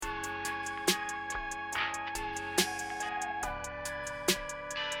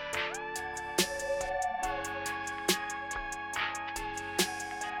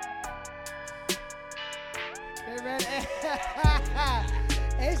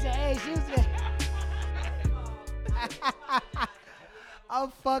said, hey, she said. I'm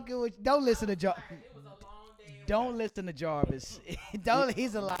fucking with you. Don't listen to Jarvis. Don't listen to Jarvis. Don't.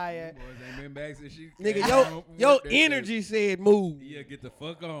 He's a liar. Boys ain't been back since she Nigga, came home from your work that energy day. said move. Yeah, get the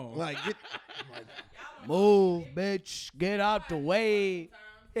fuck on. Like, get, Move, bitch. Get out the way.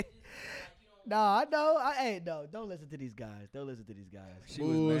 No, I know. Hey, no. Don't listen to these guys. Don't listen to these guys. She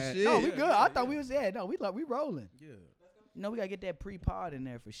was mad. Bullshit. No, we Yeah, good. yeah, I thought yeah. we was no. We rolling. Yeah. You know, we gotta get that pre-pod in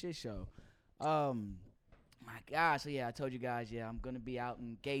there for shit show. My gosh. So yeah, I told you guys. Yeah, I'm gonna be out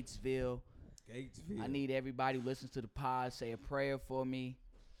in Gatesville. Gatesville. I need everybody who listens to the pod say a prayer for me.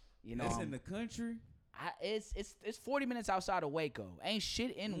 You know, That's in the country. it's 40 minutes outside of Waco. Ain't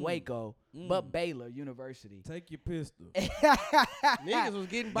shit in Waco but Baylor University. Take your pistol. niggas was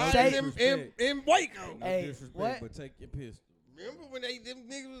getting No bodied disrespect. in Waco. No Hey, disrespect, what? but take your pistol. Remember when them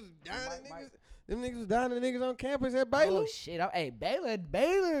niggas was dying Mike. them niggas was dying the niggas on campus at Baylor? Oh shit! Hey,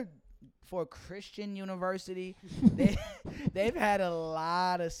 Baylor for a Christian university, they've had a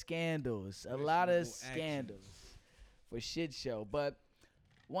lot of scandals, for shit show. But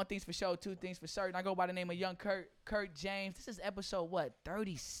one thing's for sure, two things for certain. I go by the name of Young Kurt James. This is episode what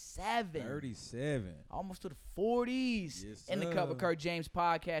 37. 37. Almost to the 40s. Yes, In the sir. Cover Kurt James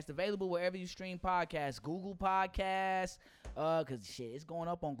podcast, available wherever you stream podcasts. Google Podcasts, cause shit, it's going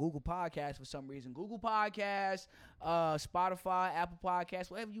up on Google Podcasts for some reason. Google Podcasts, Spotify, Apple Podcasts,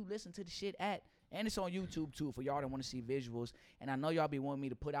 wherever you listen to the shit at. And it's on YouTube too for y'all that want to see visuals. And I know y'all be wanting me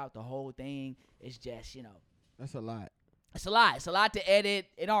to put out the whole thing. It's just, That's a lot. it's a lot. It's a lot to edit.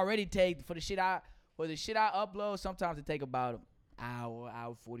 It already take for the shit I upload. Sometimes it take about an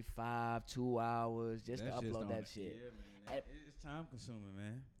hour 45, 2 hours just to That shit's upload on that it. shit. Yeah, man. And- It's time consuming,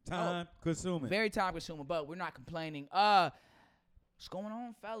 man. Time consuming. Very time consuming, but we're not complaining. What's going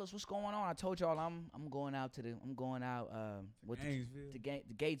on, fellas? What's going on? I told y'all I'm going out with Gainesville.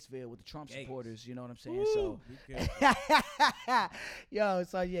 the Gatesville with the Trump Gates. supporters. You know what I'm saying? Woo. So, Be careful. yo,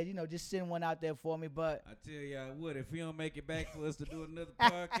 so yeah, just send one out there for me. But I tell y'all what, if we don't make it back for us to do another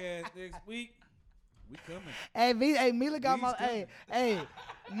podcast next week, we coming. Mila got We's coming.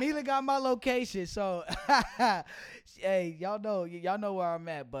 Mila got my location. So, hey, y'all know where I'm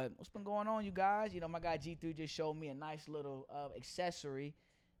at. But what's been going on, you guys? My guy G3 just showed me a nice little accessory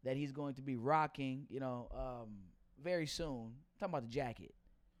that he's going to be rocking. Very soon. Talking about the jacket.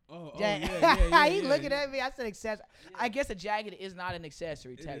 Oh, yeah. He looking at me. I said accessory. I guess a jacket is not an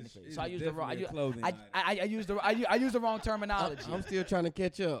accessory technically. It so I is used the wrong. definitely a clothing I used the wrong terminology. I'm still trying to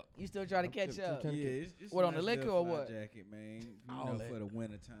catch up. You still trying to catch up? trying to Yeah, it's What, a on the nice liquor little or fly what? Jacket, man. All that. For the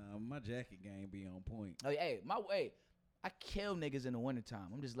winter time, my jacket game be on point. Oh, hey, I kill niggas in the wintertime.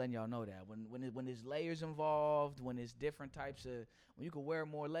 I'm just letting y'all know that. When there's layers involved, when there's different types of, when you can wear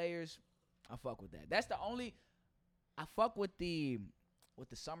more layers, I fuck with that. That's the only, I fuck with the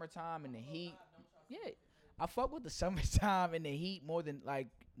summertime and the heat. Yeah, I fuck with the summertime and the heat more than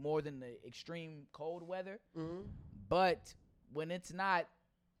the extreme cold weather. Mm-hmm. But when it's not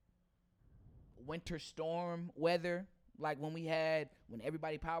winter storm weather, like when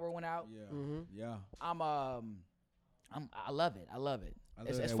everybody power went out, Yeah, Mm-hmm. yeah. I love it. I love it. I love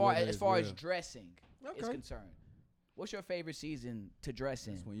As that far weather as as far as well. dressing is Okay. concerned. What's your favorite season to dress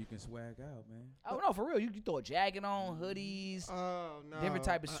in? That's when you can swag out, man. Oh no, for real. You throw a jacket on, hoodies, Oh no. different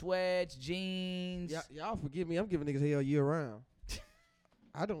type of sweats, jeans. Y'all forgive me. I'm giving niggas hell year round.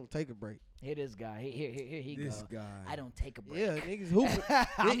 I don't take a break. Here this guy. Here he This go. guy. I don't take a break. Yeah, niggas hooping.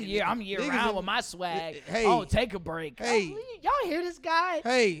 I'm year niggas round in- with my swag. Hey. Oh, take a break. Hey. Oh, y'all hear this guy?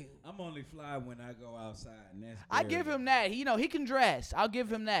 Hey, I'm only fly when I go outside, and that's I give barely. him that. He can dress. I'll give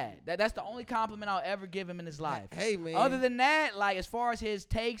him that. That's the only compliment I'll ever give him in his life. hey, man. Other than that, like as far as his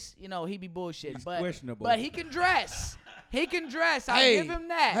takes, he be bullshit. He's But questionable. But he can dress. He can dress. I'll Hey, give him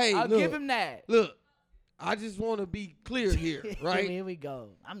that. hey, I'll look. give him that. Look, I just want to be clear here, right? Here we go.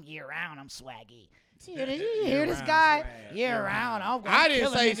 I'm year round. I'm swaggy. You Year hear this round guy? swag. Year Year round. round. I'm I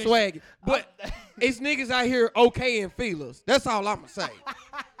didn't say swaggy, but it's niggas out here okay and feelers. That's all I'ma say.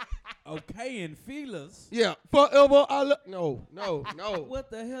 Okay, and feelers. Yeah, forever I look. No. What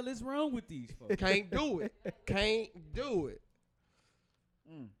the hell is wrong with these folks? Can't do it. Can't do it.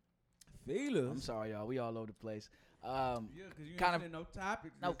 Feelers. I'm sorry, y'all. We all over the place. Yeah, because you Kind ain't of- said no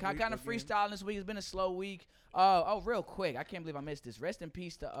topics. No, this kind week of again. freestyling this week. It's been a slow week. Real quick. I can't believe I missed this. Rest in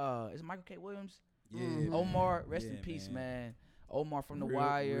peace to is it Michael K. Williams? Yeah, Mhm. Omar, rest in Yeah, peace, man. man. Omar from The Real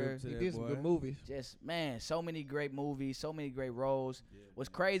Wire. to He that did some boy. good movies. Just, man, so many great movies, so many great roles. Yeah, What's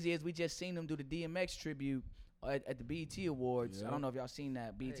man. crazy is we just seen him do the DMX tribute at the BET Awards. I Yep. don't know if y'all seen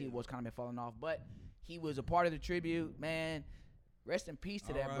that. BET Hey. Awards kind of been falling off, but he was a part of the tribute, man. Rest in peace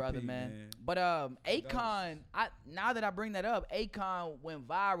to that R.I.P., brother, man. man. But Akon, now that I bring that up, Akon went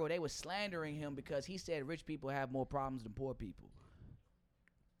viral. They were slandering him because he said rich people have more problems than poor people.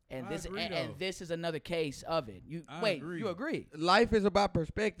 And I agree, and though. this is another case of it. You I wait, agree. you agree? Life is about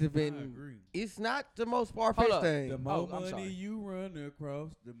perspective, I and agree. it's not the most far Hold fetched up. thing. The more I'm money sorry. you run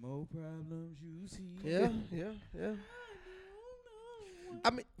across, the more problems you see. Yeah. I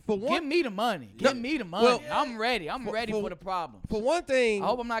mean, for Give one, me the money. No, Give me the money. well, I'm ready. I'm for- ready for- for the problems. for one thing, I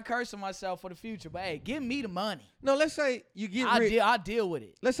hope I'm not cursing myself for the future, but hey, give me the money. no, let's say you get rich. I'll deal with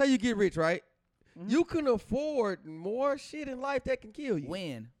it. Let's say you get rich, right? Mhm. You can afford more shit in life that can kill you.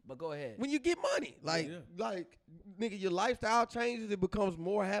 Win, but go ahead. When you get money, like, nigga, your lifestyle changes. It becomes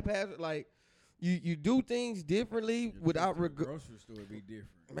more haphazard. Like, you do things differently Your without trip to the regret. grocery store be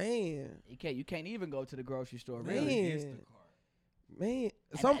different. Man, You can't even go to the grocery store. Man. Really. man,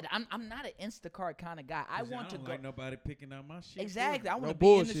 And I'm not an Instacart kind of guy. I want to don't go. like nobody picking out my shit. Exactly. I want No to be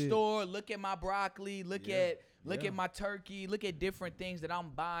in the bullshit. store, look at my broccoli, look Yeah. at my turkey, look at different things that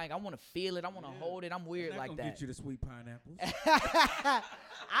I'm buying. I want to feel it. I want to hold it. I'm weird like that. Get you the sweet pineapples.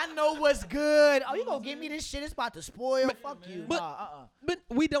 I know what's good. Oh, you gonna give me this shit? It's about to spoil. Fuck you. but- Nah, but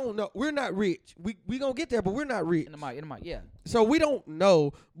we don't know. We're not rich. We gonna get there, but we're not rich. In the mic, yeah. So we don't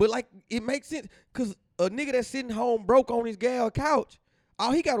know. But like, it makes sense because a nigga that's sitting home broke on his gal couch,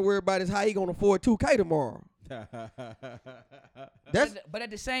 all he got to worry about is how he gonna afford 2K tomorrow. That's But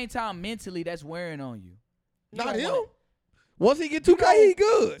at the same time, mentally, that's wearing on you. You not don't him. wanna- Once he get 2K, he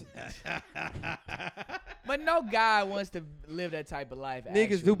good. But no guy wants to live that type of life.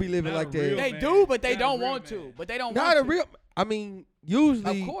 Niggas do be living Not like a that. real They man. do, but they Not a don't real want to. man. But they don't Not want a to. real. I mean,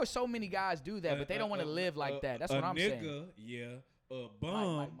 usually. Of course, so many guys do that, but they don't want to live like that. That's what I'm nigga, saying. Yeah. A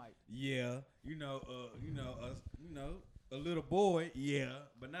bum. Mike. Yeah. A little boy. Yeah.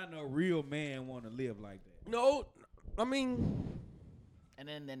 But not no real man want to live like that. No, I mean, And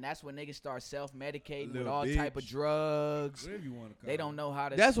then that's when niggas start self-medicating with Little all type of bitch. drugs. Whatever you want to call They it. don't know how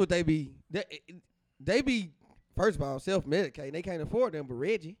to. that's what they be. They be, first of all, self-medicating. They can't afford them, but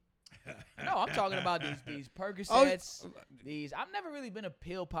Reggie. No, I'm talking about these Oh, Percocets. These I've never really been a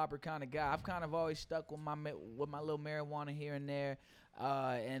pill popper kind of guy. I've kind of always stuck with my little marijuana here and there,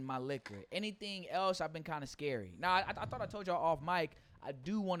 and my liquor. Anything else, I've been kind of scary. Now I thought I told y'all off mic. I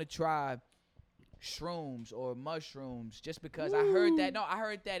do want to try shrooms or mushrooms just because I heard that. No, I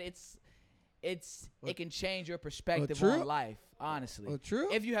heard that it can change your perspective trip? on life. Honestly, A trip?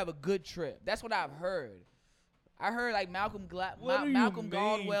 if you have a good trip, that's what I've heard. I heard like Malcolm What do Malcolm you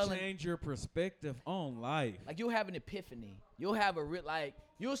mean Gladwell and change your perspective on life? like you'll have an epiphany. You'll have a real like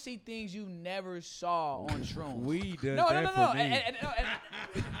you'll see things you never saw on shrooms. Weed does No. that for me. And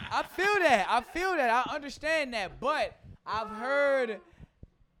I feel that. I understand that. But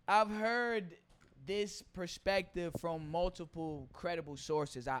I've heard this perspective from multiple credible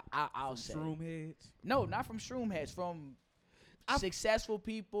sources. I'll say. Shroom heads. No, not from shroom heads. From successful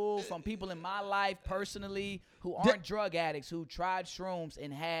people, from people in my life personally who aren't drug addicts, who tried shrooms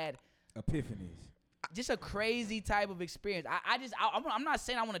and had Epiphanies. just a crazy type of experience. I'm not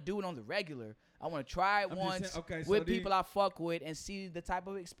saying I want to do it on the regular. I want to try it I'm just once saying, okay, so with these- people I fuck with and see the type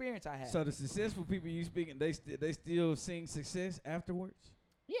of experience I have. So the successful people you speaking, they still seeing success afterwards?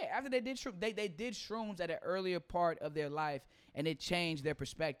 Yeah, after they did they did shrooms at an earlier part of their life, and it changed their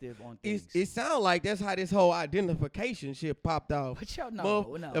perspective on things. It sounds like that's how this whole identification shit popped off. But y'all know,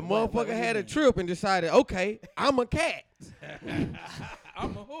 The motherfucker had a trip and decided, okay, I'm a cat.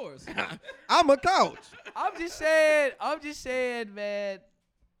 I'm a horse. I'm a couch. I'm just saying, man.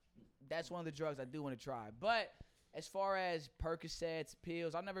 That's one of the drugs I do want to try. But as far as Percocets,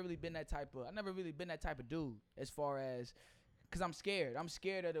 pills, I've never really been that type of dude. As far as, cause I'm scared. I'm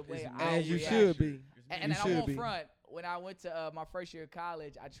scared of the way I As you react. should be. And You I should won't be. front. When I went to my first year of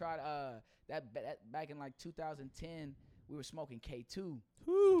college, I tried that back in like 2010. We were smoking K2,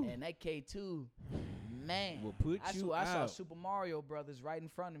 and that K2, man, Will put I you saw out. Super Mario Brothers right in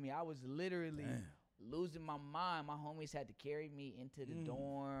front of me. I was literally losing my mind. My homies had to carry me into the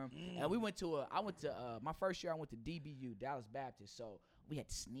dorm, and we went to my first year. I went to DBU, Dallas Baptist, so we had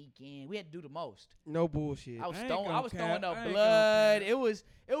to sneak in. We had to do the most. No bullshit. I was I ain't throwing gonna up cap. I ain't blood. gonna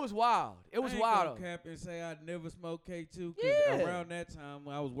It was wild. It was I ain't wild. gonna cap and say I never smoked K2 because Yeah. around that time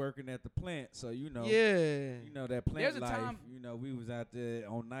I was working at the plant, so Yeah. that plant There's a life. time- We was out there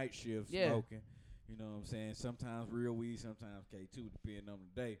on night shifts Yeah. smoking. You know what I'm saying? Sometimes real weed, sometimes K2, depending on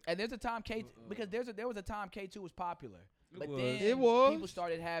the day. And there's a time because there was a time K2 was popular, but was. then It was. people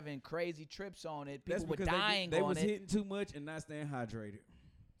started having crazy trips on it. That's People were because dying they on was it. hitting too much and not staying hydrated.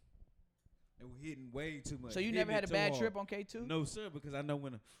 They were hitting way too much. So you hitting never had it a too bad hard. trip on K2? No, sir, because I know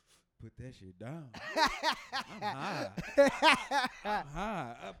when to put that shit down. I'm high. I'm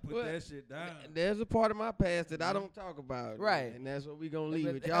high. I put Well, that shit down. There's a part of my past that I don't talk about. Right. And that's what we gonna leave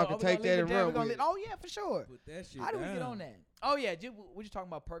it. Oh, Y'all can we take gonna that leave and it there. run We gonna with it. Oh yeah, for sure. Put that shit How do down. we get on that? Oh yeah, we're just talking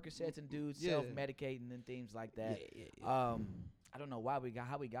about Percocets and dudes Yeah. self-medicating and things like that. Yeah. I don't know how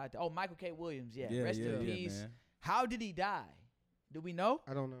we got there. Oh, Michael K. Williams, yeah. Yeah, Rest yeah, in yeah, peace. man. How did he die? Do we know?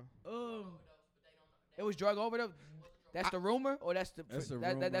 I don't know. It was drug overdose. That's the rumor, or that's the That's the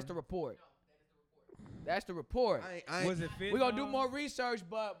that's rumor. the report. That's the report. Was it fentanyl? We're gonna do more research,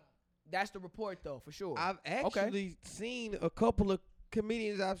 but that's the report though, for sure. I've actually seen a couple of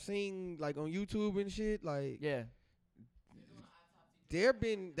comedians I've seen like on YouTube and shit. Like Yeah. they've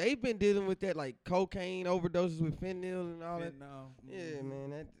been dealing with that like cocaine overdoses with fentanyl and all that. Fentanyl. Yeah, man,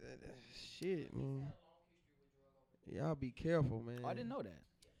 that shit, man. Y'all be careful, man. Oh, I didn't know that.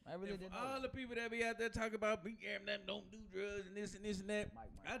 I really And didn't for know. all That. the people that be out there talking about that don't do drugs and this and this and that, Mike.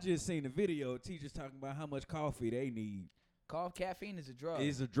 I just seen a video of teachers talking about how much coffee they need. Caffeine is a drug.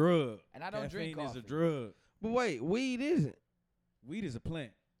 It's a drug. And I don't drink Caffeine is a coffee. drug. But wait, weed isn't. Weed is a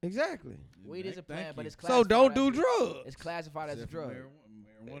plant. Exactly. Weed is a Thank plant, but you. it's So classified don't as do a- drugs. It's classified as a Except for drug.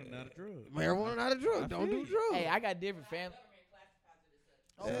 Marijuana not a drug. Marijuana not a drug. I Don't feel do you. drugs. Hey, I got different family.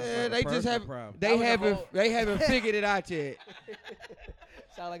 Yeah, Sounds like they a just personal have problem. That was a haven't whole- they haven't figured it out yet.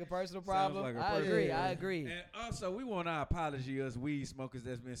 Sound like a personal Sounds problem. like a I personal agree. problem. I agree. And also, we want our apology us weed smokers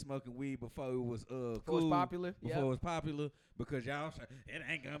that's been smoking weed before it was Before it cool, was popular. before Yep. it was popular, because y'all say it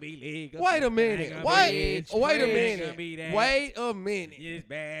ain't gonna be legal. Wait a It ain't minute. gonna Wait. be Wait a it ain't minute. gonna be that. Wait a minute. It's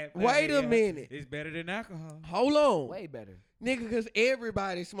bad. Wait a minute. It's better than alcohol. Hold on. Way better. Nigga, because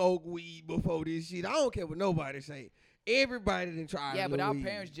everybody smoked weed before this shit. I don't care what nobody say. Everybody done tried Yeah, a but little our weed.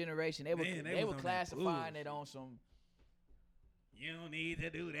 parents' generation, they were Man, they they was were on that classifying bullshit. it on some. You don't need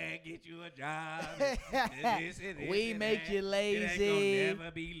to do that. Get you a job. This and this We and make that. you It lazy. ain't gonna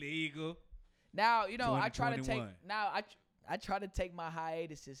never be legal. Now you know I try to take 2021. I try to take my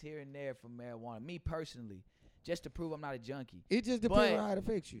hiatuses here and there from marijuana. Me personally, just to prove I'm not a junkie. It just depends But- on how it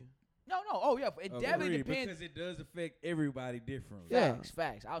affects you. No. Oh yeah, it definitely Agreed, depends. because it does affect everybody differently. Yeah.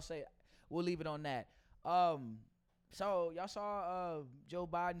 Facts. I'll say we'll leave it on that. So y'all saw Joe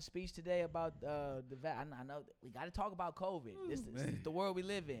Biden's speech today about the I know we got to talk about COVID. This is man. the world we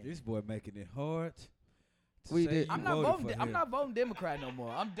live in. This boy making it hard. to We say did- you I'm not voted voting. for I'm him. not voting Democrat no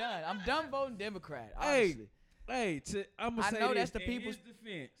more. I'm done. I'm done voting Democrat. Hey, Honestly, Hey, I'm gonna I say know this. that's the in people's- his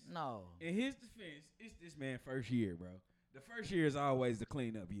defense. no. In his defense, it's this man's first year, bro. The first year is always the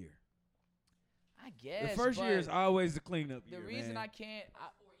cleanup year. I guess The first year is but always the cleanup the year. reason man. I can't.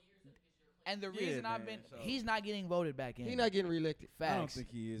 And the Yeah, reason I've man, been, so- he's not getting voted back in. He not getting reelected. Facts. I don't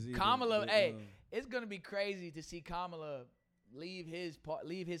think he is either. Kamala, but, hey, it's gonna be crazy to see Kamala leave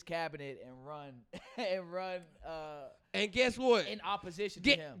his cabinet and run And guess what? in opposition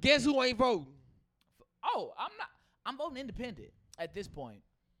to him. Guess who ain't voting? Oh, I'm voting independent at this point.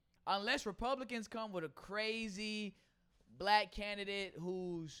 Unless Republicans come with a crazy black candidate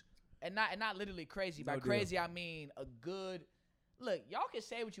who's and not literally crazy. By No deal. crazy I mean a good look, y'all can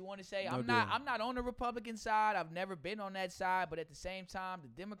say what you want to say. No I'm not on the Republican side. I've never been on that side, but at the same time, the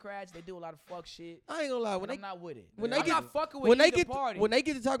Democrats, they do a lot of fuck shit. I ain't gonna lie. And When I'm they not with it. when I'm they not get- fucking with when they either get party. when they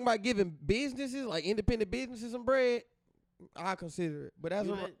get to talking about giving businesses like independent businesses some bread, I consider it. But as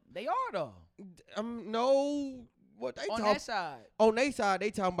They are though. no, what they On talk that side. on their side,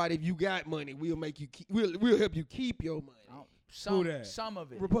 they talking about if you got money, we'll make you we'll help you keep your money. Some that? some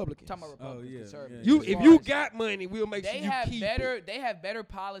of it. Republicans. Talking about Oh, Republicans, yeah, conservatives. yeah, You As if As you far as- got money, we'll make sure they you have keep better it. they have better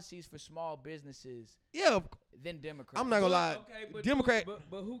policies for small businesses Yeah, than Democrats. I'm not gonna lie. Okay, but Democrat-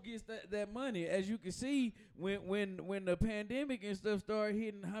 but who gets that money? As you can see, when the pandemic and stuff started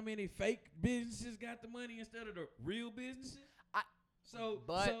hitting, how many fake businesses got the money instead of the real businesses?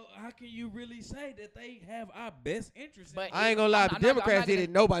 But- So how can you really say that they have our best interest? But I ain't gonna lie. If the I'm not Democrats did gonna- it,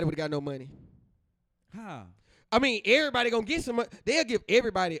 nobody would have got no money. how? I mean, everybody gonna get some money. They'll give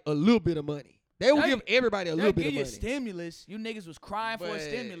everybody a little bit of money. They will They- give everybody a They'll little bit give of you money. stimulus. You niggas was crying for a But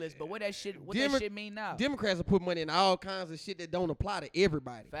stimulus, but what that shit Demo- mean now? Democrats will put money in all kinds of shit that don't apply to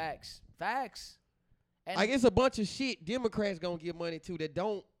everybody. Facts. And Like it's a bunch of shit Democrats gonna give money to that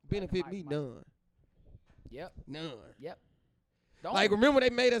don't benefit me none. Yep. None. Don't. Like remember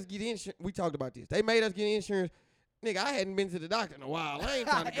they made us get insurance. We talked about this. They made us get insurance. Nigga, I hadn't been to the doctor in a while. I ain't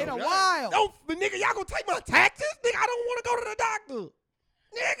trying to go. In a I- while. Don't, but nigga, y'all gonna take my taxes? Nigga, I don't want to go to the doctor.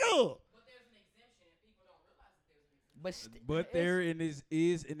 Nigga. But there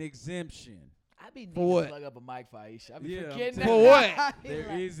is an exemption. I be needing For what? to plug up a mic for Aisha. I be Yeah, I'm forgetting telling that. you. For what? I be There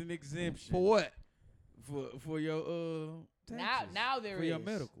like- is an exemption For what? for your taxes, now there for your is.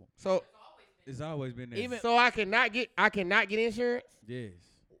 medical. So It's always been there. Even I cannot get insurance. yes.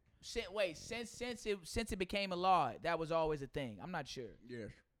 Since it became a law, that was always a thing. I'm not sure. Yes.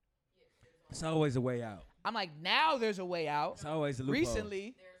 It's always a way out. I'm like, now there's a way out. It's always a loophole.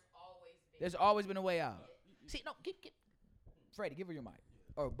 Recently, there's always been a way out. See, no, get Freddie, give her your mic.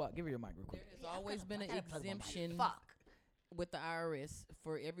 Or Buck, give her your mic real quick. There's always been an exemption Fuck. with the IRS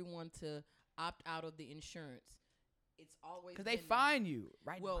for everyone to opt out of the insurance. It's always Because they been fine you.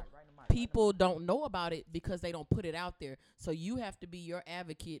 Right in the Well, mic, right in the mic, people don't know about it because they don't put it out there. So you have to be your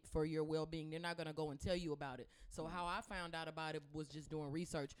advocate for your well-being. They're not going to go and tell you about it. So how I found out about it was just doing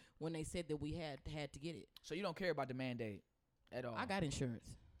research when they said that we had to get it. So you don't care about the mandate at all. I got insurance.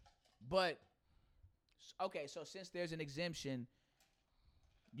 But, okay, so since there's an exemption,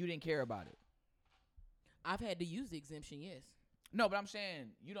 you didn't care about it. I've had to use the exemption, yes. No, but I'm saying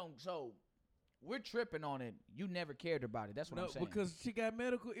you don't. So we're tripping on it. You never cared about it. That's what No, I'm saying. because she got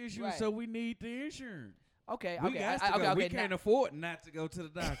medical issues, Right. so we need the insurance. Okay, We okay, got to go. okay. We can't afford not to go to the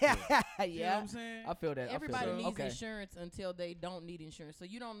doctor. yeah, You know what I'm saying? I feel that. Everybody I feel that. needs Okay. insurance until they don't need insurance. So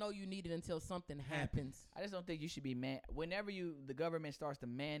you don't know you need it until something happens. I just don't think you should be whenever the government starts to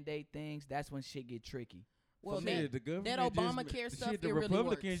mandate things, that's when shit get tricky. Well, For me. the government that just Obamacare shit, stuff, the it really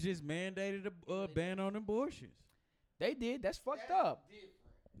Republicans works. just mandated a ban on abortions. They did. That's fucked up.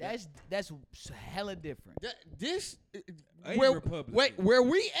 That's hella different. This A where Republican. wait where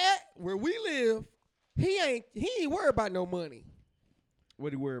we live, he ain't worried about no money.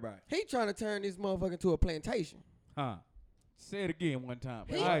 What do you worry about? He trying to turn this motherfucker into a plantation. Huh? Say it again one time.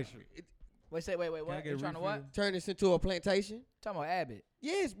 He- Aisha. Wait, Can I what? get You a trying to refill? what? Turn this into a plantation. Talking about Abbott.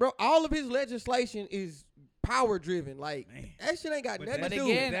 Yes, bro. All of his legislation is power driven. Like Man. that shit ain't got But nothing But to do.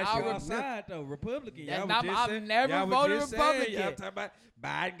 again, that's our your Rep- side though, Republican. That's Y'all not- was just I've saying- never y'all was voted just saying, Republican. Y'all talking about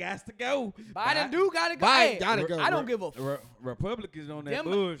Biden got to go. Biden do gotta go. Biden Hey, gotta go, I don't bro. give a Republicans on that Them-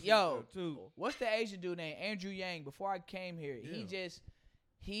 bullshit yo. though, too. What's the Asian dude named Andrew Yang? Before I came here,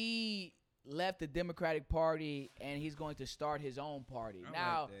 he left the Democratic Party and he's going to start his own party. I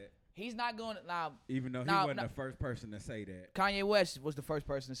Now like that. he's not going to now. Even though he Now- wasn't now- the first person to say that. Kanye West was the first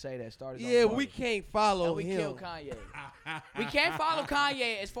person to say that. Started. his Yeah, own we party. can't follow And we him. killed Kanye. We can't follow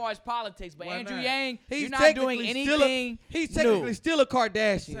Kanye as far as politics, but Why Andrew not? Yang, He's you're not doing technically still anything. He's new. technically still a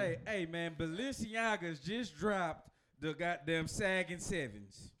Kardashian. Say, hey man, Balenciaga's just dropped the goddamn sagging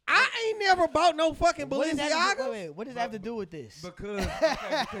sevens. I ain't never bought no fucking What does that have to- Balenciaga. wait, what does that have to do with this? Because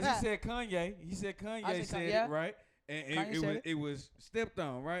he said Kanye. He said Kanye I said said yeah. it, right? And Kanye it said was it. it was stepped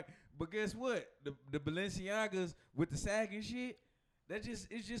on, right? But guess what? The Balenciagas with the sagging shit,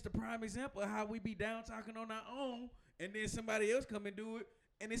 it's just a prime example of how we be down talking on our own, and then somebody else come and do it,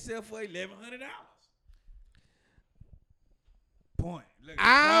 and it sell for $1,100. Point. Look,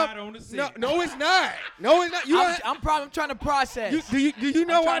 right on the seat. No, it's not. No, it's not. You I'm trying to process. do you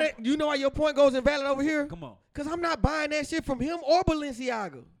know I'm why trying that? You know why your point goes invalid over here? Come on. Cause I'm not buying that shit from him or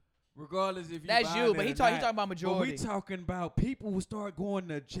Balenciaga. Regardless if you That's buying you, it but he or talking not. about majority. But we talking about people who start going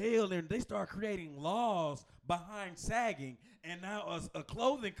to jail and they start creating laws behind sagging, and now a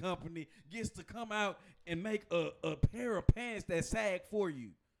clothing company gets to come out and make a pair of pants that sag for you.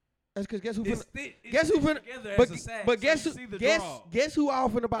 That's cause guess who? It's Finna, it's guess who stitched finna? together But, as a sag, but so guess you who? see the Guess draw. guess who all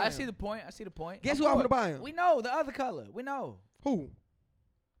finna buy I him? see the point. I see the point. Guess Of who all course. finna buy him? We know the other color. We know. Who?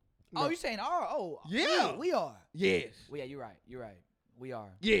 Oh, No. you saying our? Oh, Yeah. we are. Yes. Well, yeah, you're right. You're right. We are.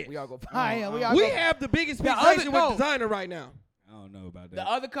 Yes. We are going. We are. We gonna- have the biggest The fixation other- no. with designer right now. I don't know about that. the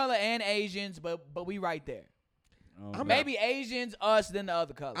other color and Asians, but we right there. I don't know. Maybe Asians, us, then the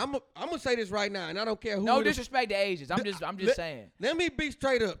other color. I'm gonna say this right now, and I don't care who. no it is. disrespect to Asians. I'm just let- saying Let me be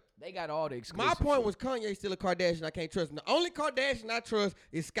straight up. they got all the exclusive. My point shit. was Kanye still a Kardashian. I can't trust him. The only Kardashian I trust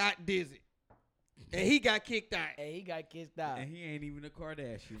is Scott Disick, and he got kicked out, Hey, he got kicked out. And he ain't even a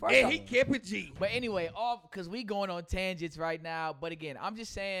Kardashian. First and off- he kept it G. But anyway, off because we going on tangents right now. But again, I'm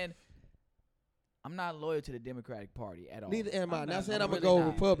just saying, I'm not loyal to the Democratic Party at all. Neither am I. Not saying I'm really gonna go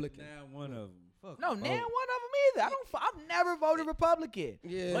not. Republican. Now one of them. Fuck No, them now one of both. them either. I've never voted Republican.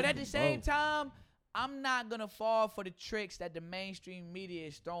 Yeah. But at the same Both. time, I'm not gonna fall for the tricks that the mainstream media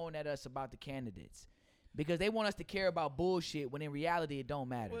is throwing at us about the candidates, because they want us to care about bullshit when in reality it don't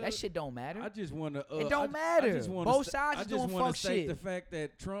matter. Well, that shit don't matter. I just want to. It don't matter. Both sides I is just doing wanna fuck state shit. the fact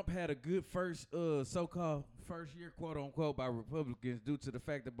that Trump had a good first, so-called first year, quote unquote, by Republicans due to the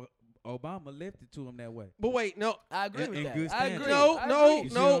fact that Obama left it to him that way. But wait, no, I agree in- with in that. good I standing. agree. no, I no, agree. You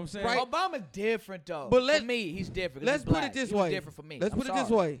see what no. I'm saying? Right? Obama's different though. But For me, he's different. 'cause Let's he's put black. it this He was way. different for me. Let's I'm put it this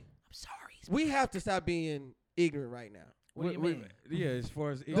sorry. way. I'm sorry. We have to stop being ignorant right now. What do you mean? Yeah, as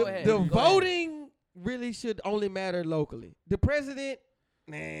far as Go ahead. The Go ahead. voting really should only matter locally. The president,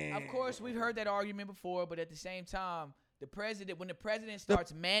 nah. Of course, we've heard that argument before, but at the same time, when the president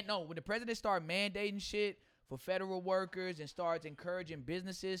starts mandating shit for federal workers and starts encouraging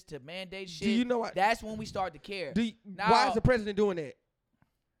businesses to mandate shit, Do you know what? that's when we start to care. Why Now- is the president doing that?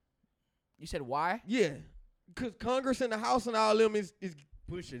 You said why? Yeah, because Congress and the House and all them is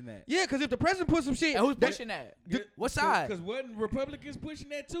Pushing that. yeah. Because if the president puts some shit, And who's that- pushing that? the- What side? Because wasn't Republicans pushing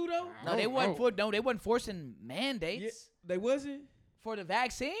that too, though? No, they wasn't. Oh. They wasn't forcing mandates Yeah, they wasn't. for the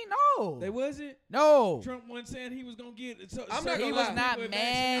vaccine. No, They wasn't. no. Trump wasn't saying he was gonna get. So, I'm so not He gonna was lie. not people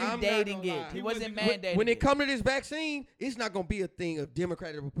vaccinated. I'm not mandating gonna lie. it. He He wasn't wasn't- mandating when it it. come to this vaccine, it's not gonna be a thing of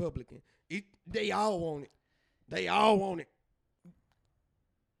Democrat or Republican. They all want it. They all want it.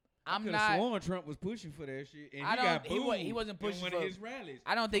 I'm Could've not. sworn Trump was pushing for that shit, and I he don't- got he wa- he booed wasn't pushing in one for- of his rallies.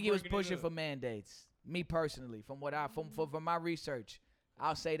 I don't think he was bringing it pushing up. for mandates. Me personally, from what I from my research,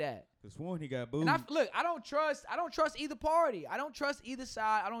 I'll say that. Could've sworn he got booed. And I don't trust either party. I don't trust either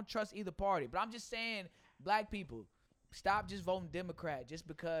side. I don't trust either party. But I'm just saying, black people, stop just voting Democrat just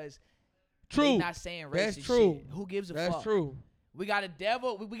because they True. not saying racist That's true. shit. Who gives a That's fuck? true. We got a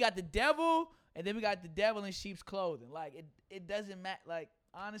devil. We got the devil, and then we got the devil in sheep's clothing. Like it doesn't matter. Like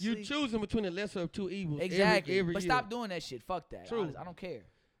honestly, You choosing between the lesser of two evils. exactly. Every But year. stop doing that shit. Fuck that. True. Honest, I don't care.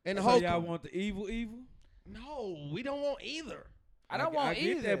 And the so whole y'all want the evil? No, we don't want either. I don't want I get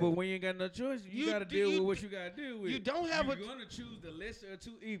either. that, but when you ain't got no choice, you You- got to do deal you- with what you got to deal with. you don't have You're a- gonna choose the lesser of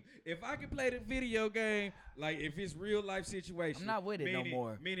two evil. If I can play the video game, like if it's real life situation, I'm not with it no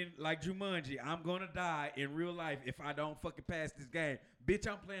more. Meaning like Jumanji, I'm gonna die in real life if I don't fucking pass this game. Bitch,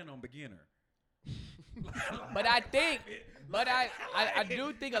 I'm playing on beginner. But I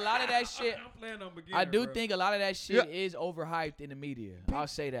do think a lot of that shit. I'm playing on beginner. I do bro. think a lot of that shit Yeah. is overhyped in the media. I'll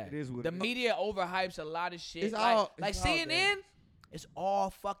say that. It is what the it is. media overhypes a lot of shit. It's like all- like it's all CNN, it's all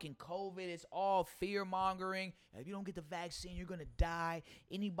fucking COVID. It's all fear mongering. If you don't get the vaccine, you're gonna die.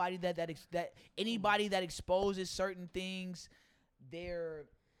 Anybody anybody that exposes certain things, they're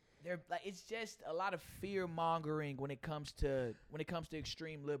like, it's just a lot of fear mongering when it comes to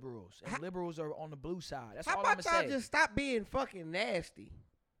extreme liberals. And liberals are on the blue side. That's How all I'm about gonna y'all say. just stop being fucking nasty?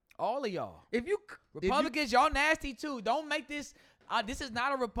 All of y'all. If you Republicans, y'all nasty too. Don't make this. This is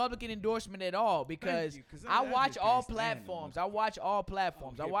not a Republican endorsement at all because you, 'cause I I watch just all can't stand them platforms. I watch all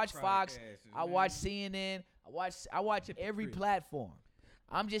platforms. I care watch for Fox. podcasts, I man. watch CNN. I watch every free. platform.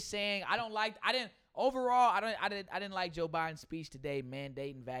 I'm just saying I didn't like Joe Biden's speech today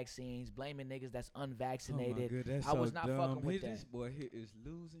mandating vaccines, blaming niggas that's unvaccinated. Oh my God, that's I was so not dumb. fucking with This that. boy here is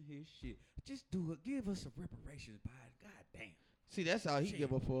losing his shit. Just do it. Give us some reparations, Biden. God damn. see, that's all he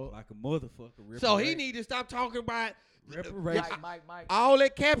give a fuck. Like a motherfucker. So he need to stop talking about reparations. Mike. all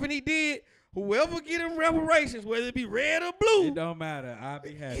that capping he did. Whoever get him reparations, whether it be red or blue, It don't matter. I'll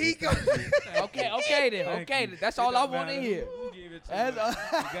be happy. he go. Okay then. Thank Okay, you. that's It all I don't want to matter hear. who give it to That's us.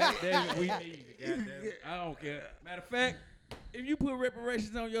 all- Goddamn it, we need it. Goddamn it. I don't care. Matter of fact, if you put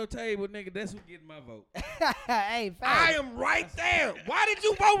reparations on your table, nigga, that's who getting my vote. Hey, I am right there. Why did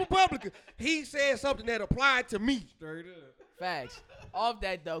you vote Republican? He said something that applied to me. Straight up. Facts. Off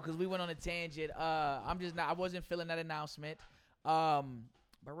that though, because we went on a tangent. I wasn't feeling that announcement.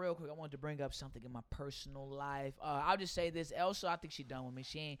 But real quick, I wanted to bring up something in my personal life. I'll just say this. Elsa, I think she done with me.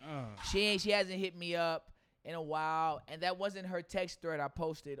 She hasn't hit me up in a while, and that wasn't her text thread I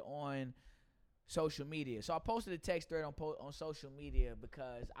posted on social media. So I posted a text thread on social media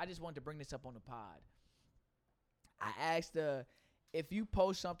because I just wanted to bring this up on the pod. I asked her, if you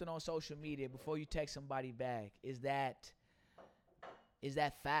post something on social media before you text somebody back, is that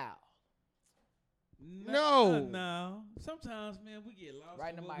foul? No. No. Sometimes, man, we get lost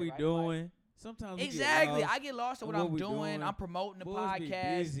Right in in the what mic, we right in the mic. doing. Sometimes we Exactly. get lost I get lost in in what what I'm we doing. doing. I'm promoting the Boys be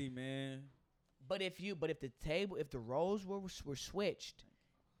podcast. busy, man. But if the roles were switched,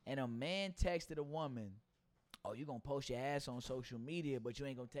 and a man texted a woman, "Oh, you gonna post your ass on social media, but you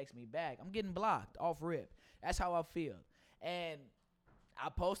ain't gonna text me back," I'm getting blocked off rip. That's how I feel. And I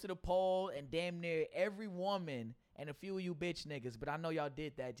posted a poll, and damn near every woman and a few of you bitch niggas, but I know y'all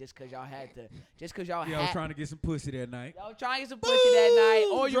did that just cause y'all had to, just cause y'all Yeah, I was had. trying to get some pussy that night. Y'all trying to get some pussy that night,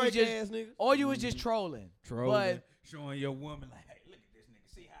 or you was Drake just, ass nigga. or you was just trolling. Trolling, showing your woman like, hey, look at this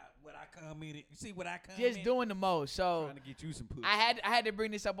nigga. See what I commented. You see what I commented? Just doing the most. So Trying to get you some pussy. I had to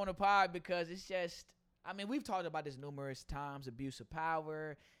bring this up on the pod because it's just, I mean, we've talked about this numerous times, abuse of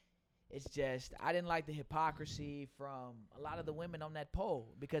power. It's just, I didn't like the hypocrisy from a lot of the women on that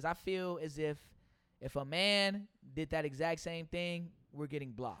poll because I feel as if a man did that exact same thing, we're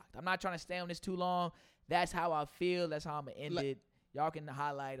getting blocked. I'm not trying to stay on this too long. That's how I feel. That's how I'm going to end it. Y'all can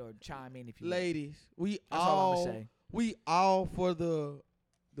highlight or chime in if you want. Ladies, That's all I'm gonna say. we all for the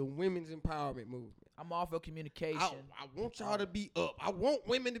women's empowerment movement. I'm all for communication. I want y'all to be up. I want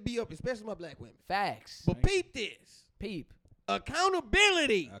women to be up, especially my black women. Facts. But peep this. Peep.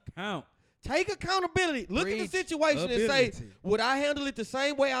 Accountability. Account. Take accountability. Look at Preach. the situation and say, Ability. would I handle it the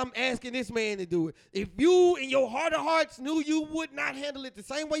same way I'm asking this man to do it? If you in your heart of hearts knew you would not handle it the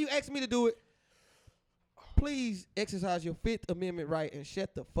same way you asked me to do it, please exercise your Fifth Amendment right and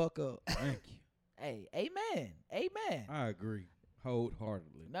shut the fuck up. Thank you. Hey, amen. I agree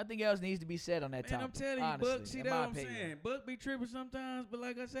wholeheartedly. Nothing else needs to be said on that Man, topic. I'm telling you, honestly, Buck, see in that my what I'm opinion. saying? Buck be tripping sometimes, but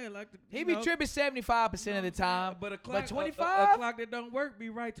like I said, like the, He you be know, tripping 75% of the time. But a clock, 25? a clock that don't work be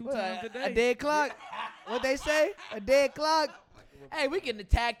right two times a day. A dead clock. What they say? A dead clock. Hey, we getting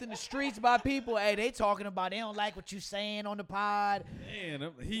attacked in the streets by people. Hey, they talking about they don't like what you saying on the pod.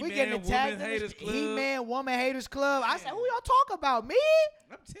 Man, We He-Man, getting attacked Woman in Haters the Club. He-Man Woman Haters Club. I said, who y'all talk about? Me?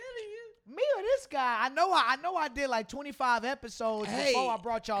 I'm telling you. Me or this guy? I know I did like 25 episodes before I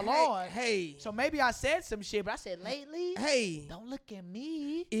brought y'all on. Hey, So maybe I said some shit, but I said lately, hey, don't look at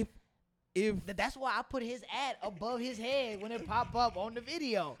me. if That's why I put his ad above his head when it pop up on the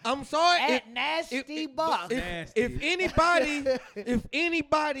video. I'm sorry, At Nasty Buck. if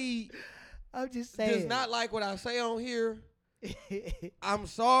anybody I'm just saying. does not like what I say on here, I'm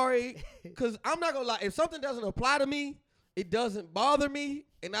sorry, because I'm not gonna lie. If something doesn't apply to me, it doesn't bother me,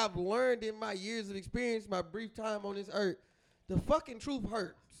 and I've learned in my years of experience, my brief time on this earth, the fucking truth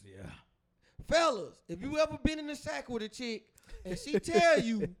hurts. Yeah. Fellas, if you ever been in the sack with a chick and she tell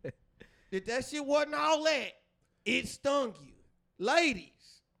you that shit wasn't all that, it stung you.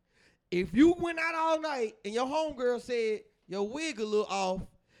 Ladies, if you went out all night and your homegirl said your wig a little off,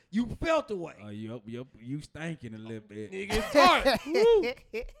 you felt the way. Oh, you stinking a little bit. Nigga, it's hard. Woo.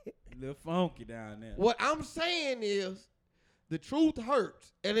 A little funky down there. What I'm saying is the truth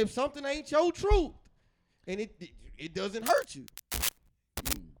hurts. And if something ain't your truth and it doesn't hurt you.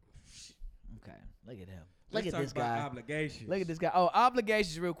 Okay, look at him. Let's Look at talk this about guy. Obligations. Look at this guy. Oh,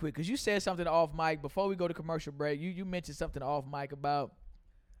 obligations real quick, because you said something off mic before we go to commercial break. You mentioned something off mic about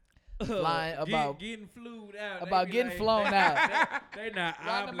flying, about getting flued out. about They be getting flown out. They not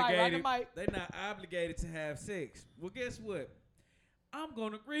Right the mic, right the obligated. mic. They not obligated to have sex. Well, guess what? I'm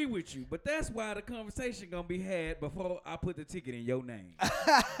gonna agree with you, but that's why the conversation gonna be had before I put the ticket in your name.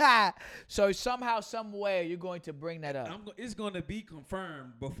 So somehow, some way, you're going to bring that up. It's gonna be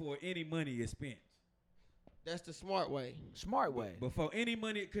confirmed before any money is spent. That's the smart way. Smart way. Before any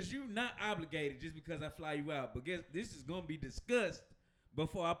money, because you're not obligated just because I fly you out. But guess this is gonna be discussed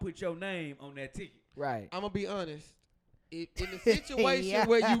before I put your name on that ticket. Right. I'm gonna be honest. In the situation Yeah.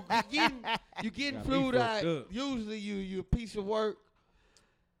 where you getting Got me flued fucked out, up. usually you a piece of work.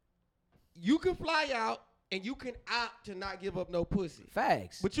 You can fly out and you can opt to not give up no pussy.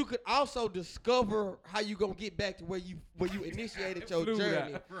 Facts. But you could also discover how you gonna get back to where you initiated your Flew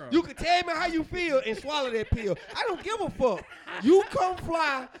journey. out, bro. You can tell me how you feel and swallow that pill. I don't give a fuck. You come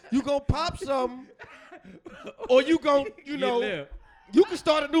fly, you gonna pop something, or you gon' you know left. you can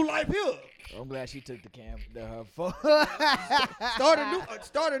start a new life here. I'm glad she took her phone.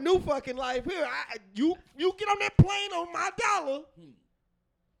 Start a new fucking life here. You get on that plane on my dollar.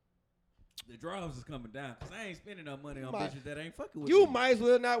 The draws is coming down because I ain't spending no money on Might- bitches that ain't fucking with You me. might as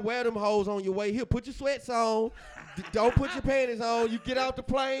well not wear them hoes on your way here. Put your sweats on. Don't put your panties on. You get out the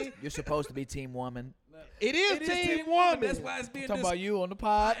plane. You're supposed to be team woman. It is It is team woman. That's why it's being Talking discussed. about you on the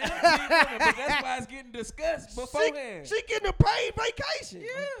pod. But that's why it's getting discussed beforehand. She getting a paid vacation.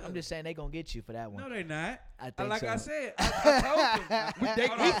 Yeah. I'm just saying they gonna get you for that one. No, they not. I think Like so. I said, I told them. He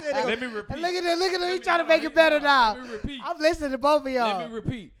said they Let me repeat. Look at him. He's me- trying to make it better now. Let me repeat. I'm listening to both of Let y'all. me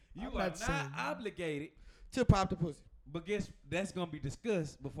repeat. You I'm are not not saying- obligated, To pop the pussy. but guess that's gonna be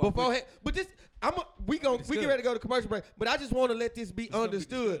discussed before. I put- Beforehand. But this, we get ready to go to commercial break. But I just want to let this be gonna be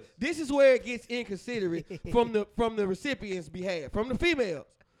understood. discussed. This is where it gets inconsiderate from the recipient's behalf, from the females.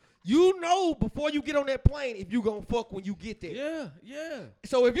 You know before you get on that plane if you gonna fuck when you get there. Yeah, yeah.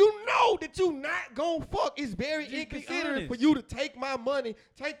 So if you know that you not gonna fuck, it's very Just be inconsiderate for honest. you to take my money,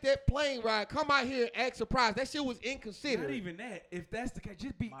 take that plane ride, come out here and act surprised. That shit was inconsiderate. Not even that. If that's the case,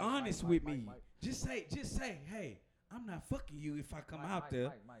 just be honest with me. Just say, hey, I'm not fucking you if I come out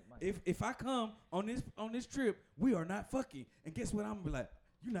there. If I come on this trip, we are not fucking. And guess what? I'm gonna be like,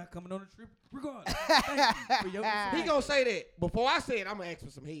 you're not coming on the trip regardless. Thank you for your He gonna say that. Before I say it, I'm gonna ask for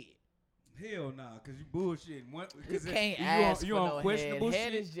some head. Hell nah, cause you bullshitting. You can't ask you for on no questionable head.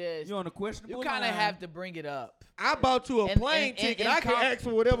 Head shit. is just. You on a questionable. You kind of line. have to bring it up. I bought you a And- plane and- ticket. and I can com- ask for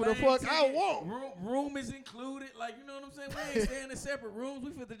whatever the Plane fuck I ticket, want. Room is included. Like, you know what I'm saying? We ain't staying in separate rooms.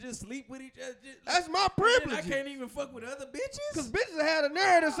 We finna just sleep with each other. That's my And then privilege. I can't even fuck with other bitches. Cause bitches had a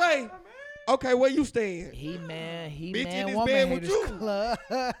nerve to say, Okay, where you stand? He Bitch in man, this woman bed with haters you. club.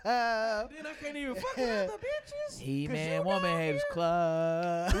 Then I can't even fuck with other bitches. He 'Cause man, you woman down haters here.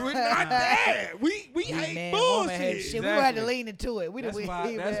 club. We're not that. We He hate man, woman haters. bullshit. Shit, we had to Exactly. lean into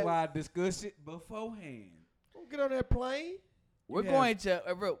it. That's why I discuss it beforehand. Don't get on that plane. We're Yeah. going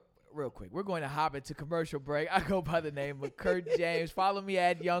to real quick. We're going to hop into commercial break. I go by the name of Kurt James. Follow me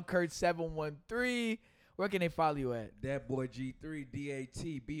at YoungKurt713. Where can they follow you at? That boy G3,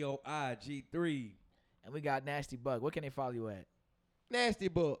 DATBOI G3. And we got Nasty Bug. Where can they follow you at? Nasty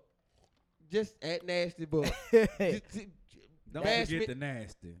Book. Just at Nasty Book. Don't Bash forget me- the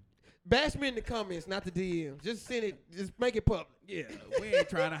nasty. Bash me in the comments, not the DMs. Just send it. Just make it public. Yeah, we ain't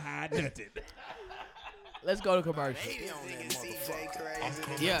trying to hide nothing. Let's go to commercial.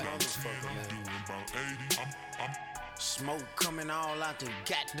 Yeah. Smoke coming all out the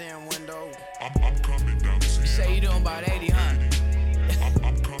goddamn window. I'm coming down 10. Say you doing about 80, huh?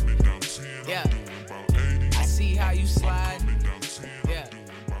 I'm coming down 10. Yeah. I'm doing about 80. I see how you slide. Coming down 10. Yeah. I'm doing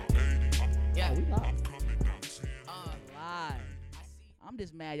about 80. Yeah. I'm coming down 10. Live. I'm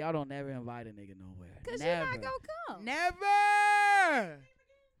just mad y'all don't never invite a nigga nowhere. Cause Never. you're not gonna come. Never.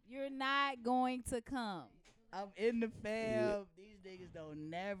 You're not going to come. I'm in the fam. These niggas don't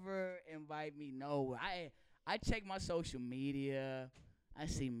never invite me nowhere. I check my social media. I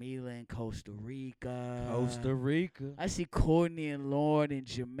see Mila in Costa Rica. Costa Rica. I see Courtney and Lauren in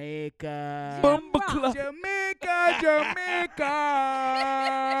Jamaica. Bumba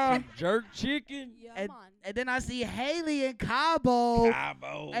Jamaica. Jerk chicken. Yeah, And, man. and then I see Haley in Cabo.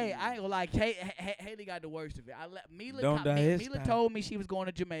 Cabo. Hey, I ain't gonna lie. Haley got the worst of it. Mila Don't die his Mila style. told me she was going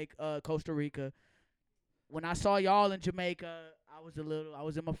to Jamaica, Costa Rica. When I saw y'all in Jamaica, I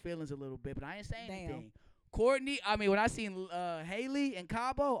was in my feelings a little bit, but I ain't saying Damn. anything. Courtney, when I seen Haley in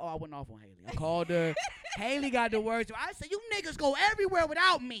Cabo, I went off on Haley. I called her. Haley got the worst. I said, "You niggas go everywhere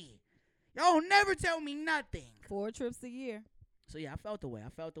without me. Y'all never tell me nothing." 4 trips a year. So yeah, I felt the way. I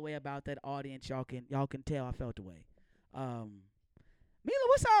felt the way about that audience. Y'all can tell I felt the way. Mila,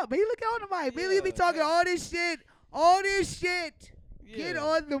 what's up? Mila, get on the mic. Mila, you be Yeah, talking yeah. all this shit. All this shit. Get Yeah.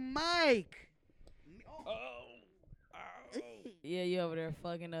 on the mic. Yeah, you over there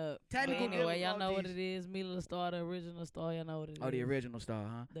fucking up. But Technical anyway, y'all know what difficulties. it is. Mila the Star, the original star. Y'all know what it is. Oh, the original star,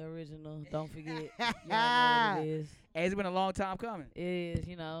 huh? The original. Don't forget. Y'all know what it is. Hey, it's been a long time coming. It is,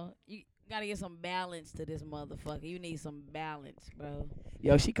 you know. You gotta get some balance to this motherfucker. You need some balance, bro.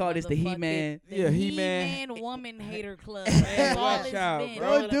 Yo, she called this the Motherfucking- He-Man. The Yeah, He-Man. He-Man woman hater club. Man, That's all watch it's out, been bro.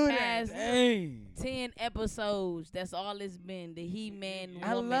 for Don't do the that. past Dang. 10 episodes. That's all it's been. The He-Man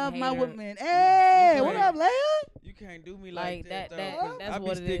I woman love my hater. women. Hey, you what play- up, Leia? You can't do me Like like that- though. that's I be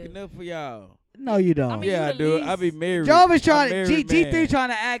what it sticking is. up for y'all. No, you don't. I mean, Yeah, I you the do. I be least- married. Jarvis I'm trying to married G3 man. trying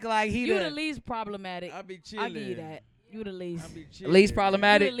to act like he You the the least problematic. I be chilling. I give you that. You the least. I be chilling. least You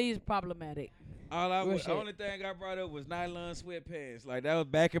problematic. the least problematic. All I Real was, shit. only thing I brought up was nylon sweatpants. Like that was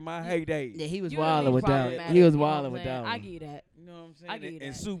back in my heyday. Yeah, he was You the wilding least with that. problematic, He was you know what wilding I'm with saying? that I one. give you that. You know what I'm saying? I give you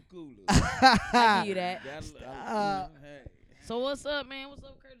And that. soup coolers. I give you that. Hey. So what's up, man? What's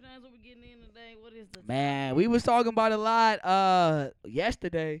up, Kurt James? What we getting in today? What is the Man, we was talking about a lot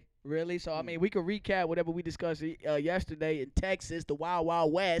yesterday, really. So I mean, we could recap whatever we discussed yesterday in Texas, the Wild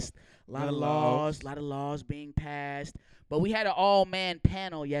Wild West. A lot of laws being passed. But we had an all-man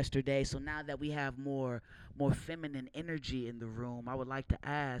panel yesterday. So now that we have more feminine energy in the room, I would like to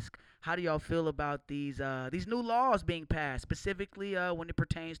ask, how do y'all feel about these new laws being passed, specifically when it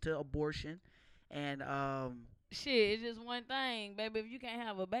pertains to abortion and Shit, it's just one thing, baby. If you can't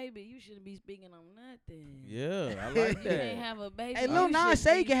have a baby, you shouldn't be speaking on nothing. Yeah, I If like you can't that. have a baby. Hey, you Lil Nas shouldn't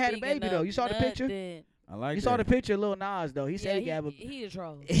say he be can have a speaking baby, though. of You saw the picture? nothing. I like you that. saw the picture of Lil Nas though. He said he can have a. He a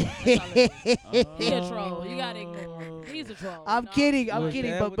troll. That's all it is. He a troll. You gotta ignore him. He's a troll. I'm you know? kidding. I'm Was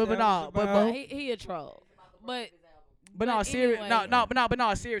kidding. that But what but that no. was But about? He a troll. But no. but Serious. anyway.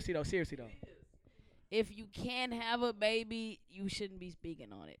 No. Seriously though. if you can have a baby, you shouldn't be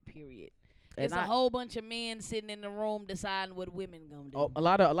speaking on it. Period. And It's a whole bunch of men sitting in the room deciding what women gonna do. A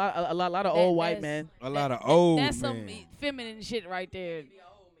lot of old white that's- men. A lot of old That's men. some feminine shit right there.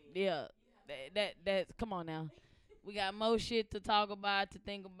 Yeah, that. Come on now. We got more shit to talk about, to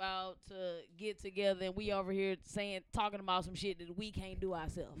think about, to get together, and we over here talking about some shit that we can't do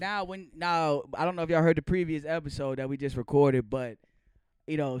ourselves. Now I don't know if y'all heard the previous episode that we just recorded, but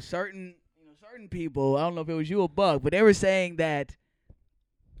certain people, I don't know if it was you or Buck, but they were saying that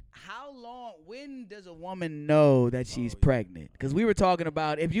when does a woman know that she's pregnant? Because we were talking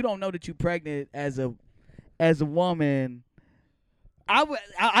about if you don't know that you're pregnant as a woman.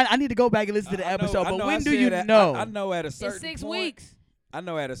 I need to go back and listen to the episode, but when do you know? I know at a certain It's 6 point, weeks. I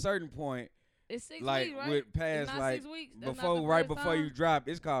know at a certain point, It's 6 like weeks, right? with It's past not like 6 weeks. That's not before the right first before you time? drop,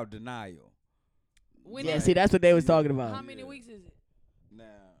 it's called denial. When Yeah, is see, it? that's what they was talking How about. many weeks is it? Now,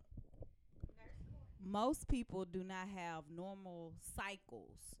 Most people do not have normal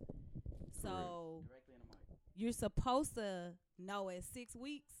cycles. So you're supposed to know at 6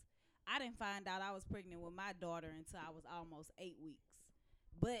 weeks. I didn't find out I was pregnant with my daughter until I was almost 8 weeks.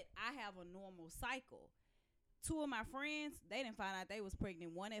 But I have a normal cycle. 2 of my friends, they didn't find out they was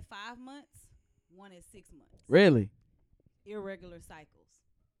pregnant. One at 5 months, one at 6 months. Really? Irregular cycles.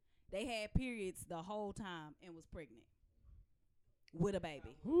 They had periods the whole time and was pregnant with a baby.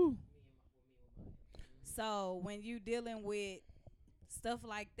 So when you dealing with stuff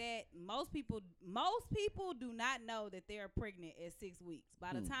like that, most people do not know that they're pregnant at 6 weeks.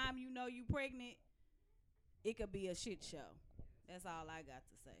 By the time you know you pregnant, it could be a shit show. That's all I got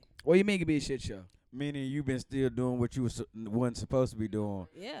to say. What do you mean it could be a shit show? meaning you been still doing what you wasn't supposed to be doing,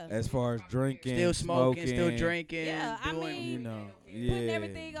 Yeah. as far as drinking, Still smoking, still drinking. Yeah, I doing, mean, you know, Putting yeah,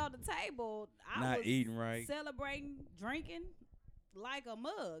 everything on the table. I not was eating right. celebrating, drinking like a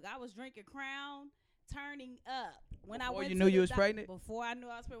mug. I was drinking Crown, turning up. When I Before went you to knew the you was pregnant? Before I knew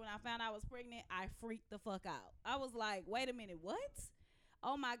I was pregnant, when I found I was pregnant, I freaked the fuck out. I was like, wait a minute, what?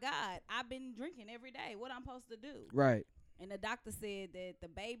 Oh my God, I've been drinking every day. What I'm supposed to do? Right. And the doctor said that the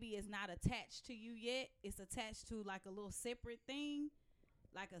baby is not attached to you yet. It's attached to like a little separate thing,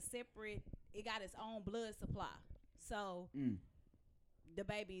 like a separate. It got its own blood supply, so the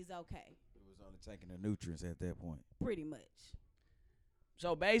baby's okay, It was only taking the nutrients at that point. pretty much.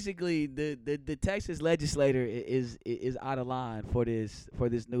 So basically, the Texas legislator is out of line for this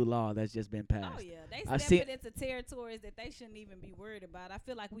new law that's just been passed. Oh yeah, they I stepping into territories that they shouldn't even be worried about. I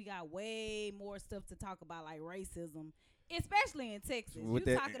feel like we got way more stuff to talk about, like racism, especially in Texas. With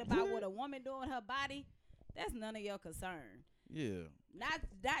You that- talking about what a woman doing her body? That's none of your concern. Yeah.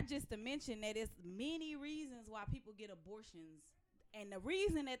 Not just to mention that it's many reasons why people get abortions, and the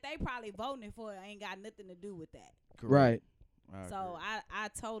reason that they probably voting for it ain't got nothing to do with that. Right. So I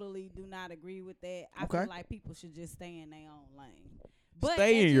totally do not agree with that. I Okay. feel like people should just stay in their own lane. But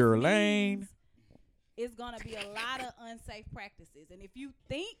Stay that in just your lane. means it's gonna be a lot of unsafe practices, and if you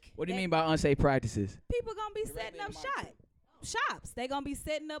think What do you that mean by unsafe practices? people gonna be setting up shops, they gonna be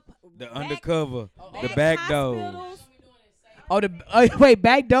setting up The undercover, the back back door, hospitals, Oh, wait,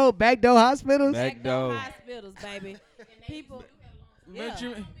 back door hospitals. back door. hospitals, baby. People, yeah. But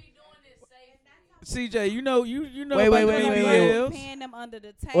you- CJ, you know Wait, about wait, the wait, They're wait, gonna BBLs. be paying them under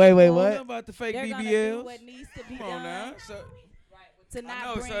the table. Wait, You what? know about the fake They're gonna do BBLs? what needs to be Come on now. done So, to not I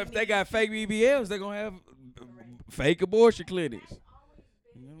know. bring So if they these got fake BBLs, they're gonna have fake abortion clinics.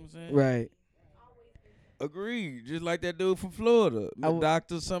 You know what I'm saying? Right. Agreed. Just like that dude from Florida, the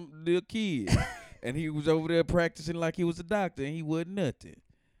doctor, the kid, and he was over there practicing like he was a doctor, and he wasn't nothing.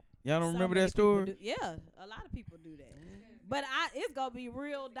 Y'all don't So remember many that people story? do- yeah, a lot of people do that. But it's gonna be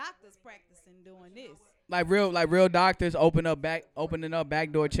real doctors practicing doing this. Like real doctors opening up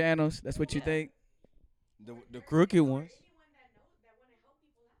backdoor channels. That's what you think? The crooked ones.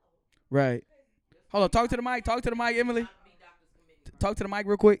 Right. Hold on. Talk to the mic. Talk to the mic, Emily. Talk to the mic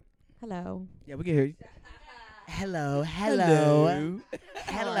real quick. Hello. Yeah, we can hear you. Hello.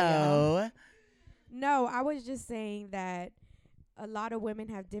 No, I was just saying that a lot of women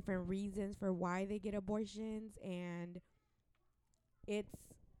have different reasons for why they get abortions, and it's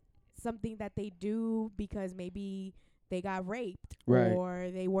something that they do because maybe they got raped, Right.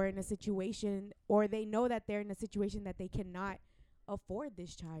 or they were in a situation, or they know that they're in a situation that they cannot afford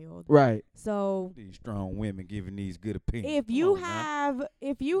this child. Right. So These strong women giving these good opinions. if Come you on now.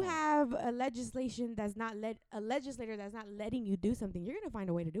 have a legislator that's not letting you do something, you're gonna find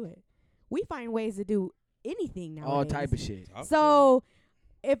a way to do it. We find ways to do anything now. All type of shit. Talk to So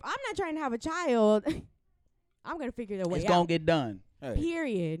if I'm not trying to have a child, I'm gonna figure the way It's gonna out. get done. Hey,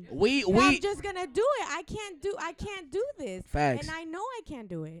 Period. We I'm just gonna do it. I can't do this. Facts. And I know I can't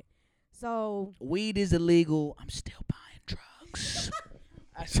do it. So Weed is illegal. I'm still buying drugs.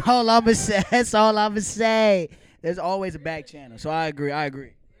 That's all I'ma say. That's all I'ma say. There's always a back channel. So I agree. I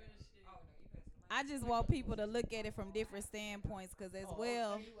just want people to look at it from different standpoints, because as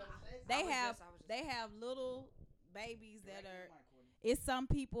well, they have little babies that are. It's some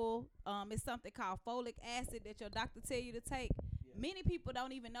people. It's something called folic acid that your doctor tell you to take. Many people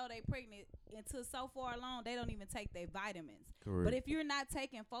don't even know they pregnant until so far along they don't even take their vitamins. correct. But if you're not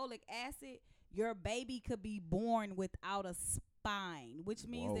taking folic acid, your baby could be born without a spine, which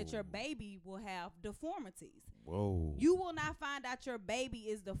means that your Whoa. baby will have deformities. Whoa. You will not find out your baby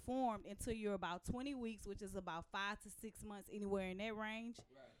is deformed until you're about 20 weeks, which is about 5 to 6 months, anywhere in that range,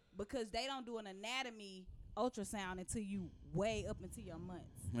 because they don't do an anatomy ultrasound until you way up into your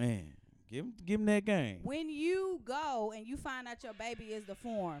months. Man, give him that game. When you go and you find out your baby is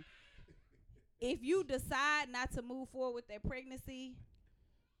deformed, if you decide not to move forward with that pregnancy,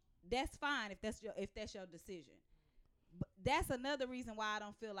 that's fine if that's your decision. But that's another reason why I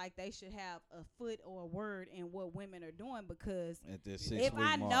don't feel like they should have a foot or a word in what women are doing, because At this if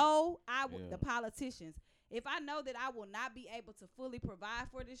I know Yeah. the politicians, if I know that I will not be able to fully provide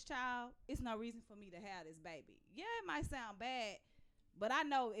for this child, it's no reason for me to have this baby. Yeah, it might sound bad, but I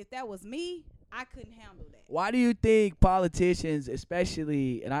know if that was me, I couldn't handle that. Why do you think politicians,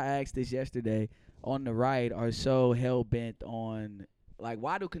 especially, and I asked this yesterday, on the right, are so hell bent on, like,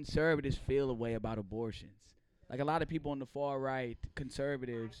 why do conservatives feel a way about abortions? Like, a lot of people on the far right,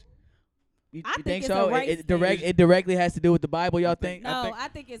 conservatives. You I think think it's so? a race It directly has to do with the Bible, y'all think? No, I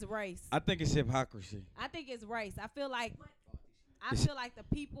think it's race. I think it's hypocrisy. I think it's race. I feel like It's- the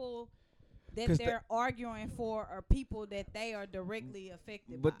people that 'Cause they're arguing for are people that they are directly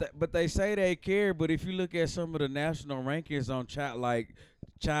affected But by. but they say they care. But if you look at some of the national rankings on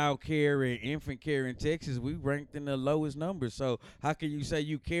child care and infant care in Texas, we ranked in the lowest numbers. So how can you say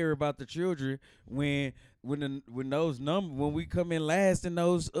you care about the children when we come in last in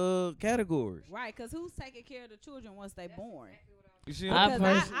those categories? Right, because who's taking care of the children once they born? You see, I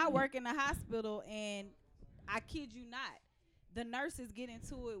Because pers- I work in the hospital, and I kid you not, the nurses get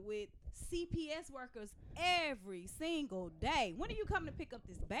into it with CPS workers every single day. When are you coming to pick up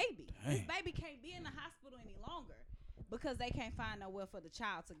this baby? This Dang. baby can't be in the hospital any longer because they can't find nowhere for the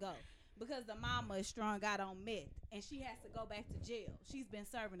child to go. Because the mama is strung out on meth and she has to go back to jail. She's been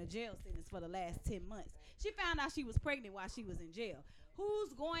serving a jail sentence for the last 10 months. She found out she was pregnant while she was in jail.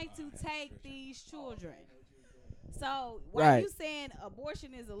 Who's going to take these children? So while Right. you saying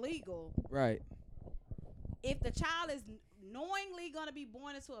abortion is illegal, Right. if the child is knowingly going to be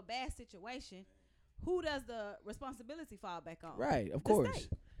born into a bad situation, who does the responsibility fall back on? Right, of The course. state.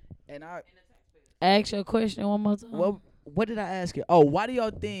 And I Ask your question one more time. what did I ask you? Oh, why do y'all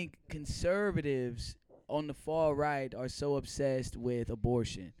think conservatives on the far right are so obsessed with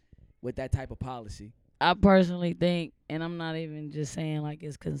abortion, with that type of policy? I personally think, and I'm not even just saying like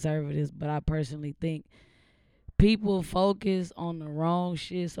it's conservatives, but I personally think people focus on the wrong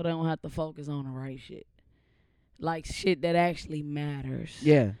shit so they don't have to focus on the right shit. Like shit that actually matters.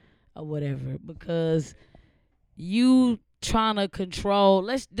 Yeah. Or whatever. Because you trying to control,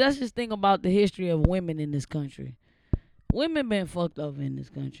 let's just think about the history of women in this country. Women been fucked over in this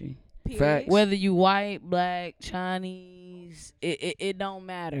country. Period. Facts. Whether you white, black, Chinese, it don't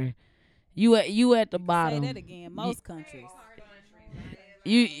matter. You at the bottom. Say that again. Most countries.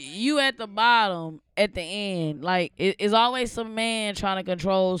 You at the bottom at the end. Like it's always some man trying to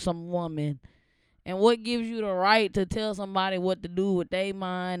control some woman. And what gives you the right to tell somebody what to do with their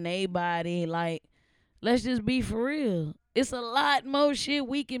mind, their body? Like, let's just be for real. It's a lot more shit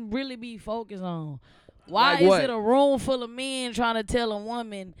we can really be focused on. Why Like is what? it a room full of men trying to tell a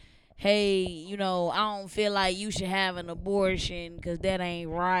woman, hey, you know, I don't feel like you should have an abortion because that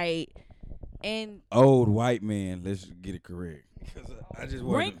ain't right. And old white man. Let's get it correct. 'Cause I just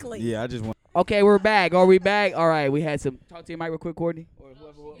want. Wrinkly. Yeah, I just want. Okay, we're back. Are we back? All right, we had some. Talk to your mic real quick, Courtney. Or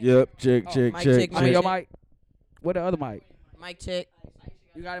whoever. Yep. Check. Oh, Check. mic Check. check, I mean, mic your mic. What the other mic? mic check.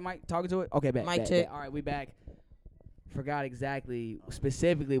 You got it, Mike? Talking to it? Okay, back. Mic back, check. back. All right, we back. Forgot exactly,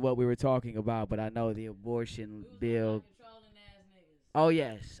 specifically what we were talking about, but I know the abortion bill. Oh,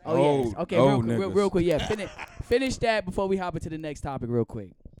 yes. Oh, yes. Oh, Okay, oh, real niggas. quick. Yeah, finish that before we hop into the next topic real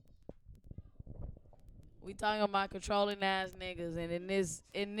quick. We talking about controlling ass niggas, and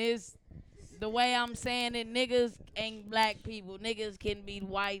in this, the way I'm saying it, niggas ain't black people. Niggas can be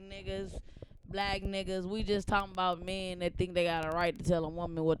white niggas, black niggas. We just talking about men that think they got a right to tell a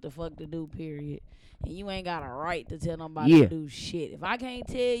woman what the fuck to do. Period. And you ain't got a right to tell nobody Yeah. to do shit. If I can't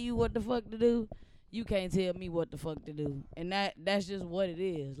tell you what the fuck to do, you can't tell me what the fuck to do. And that's just what it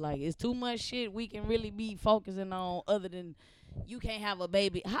is. Like, it's too much shit we can really be focusing on other than you can't have a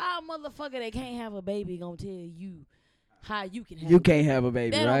baby. How a motherfucker that can't have a baby gonna tell you how you can have You a can't have a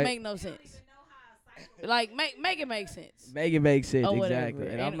baby, That right? don't make no sense. Like, make it make sense. Make it make sense, Or whatever. exactly.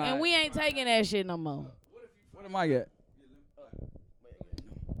 And, And, I'm not. and we ain't taking that shit no more. What am I at?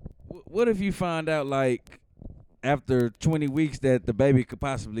 What if you find out like after 20 weeks that the baby could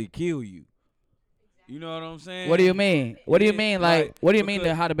possibly kill you? You know what I'm saying? What do you mean? What do you Yeah, mean? Like, what do you mean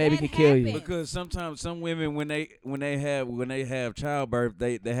because- that how the baby That could kill you? happened. Because sometimes some women when they have childbirth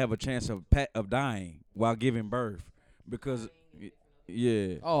they have a chance of dying while giving birth because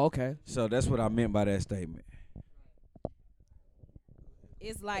yeah. Oh, okay. So that's what I meant by that statement.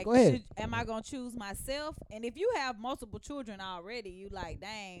 It's like, Go ahead. am I gonna choose myself? And if you have multiple children already, you like,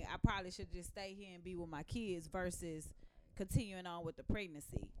 dang, I probably should just stay here and be with my kids versus continuing on with the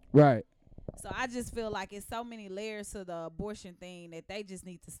pregnancy. Right. So I just feel like it's so many layers to the abortion thing that they just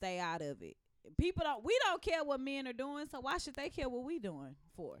need to stay out of it. We don't care what men are doing, so why should they care what we doing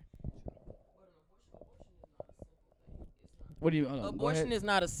for? What do you? Hold on, go Abortion ahead. is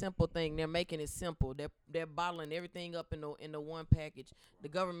not a simple thing. They're making it simple. They're bottling everything up in the one package. The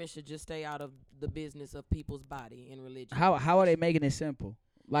government should just stay out of the business of people's body and religion. How are they making it simple?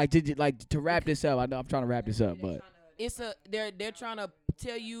 Like to wrap this up. I know I'm trying to wrap this up, but They're trying to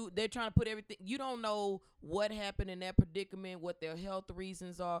tell you, they're trying to put everything. You don't know what happened in that predicament, what their health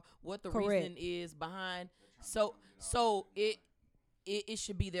reasons are, what the reason is behind. So it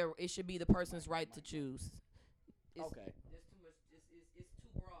should be the person's right to choose. okay. It's too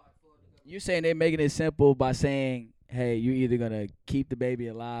broad for the You're saying they're making it simple by saying, "Hey, you're either gonna keep the baby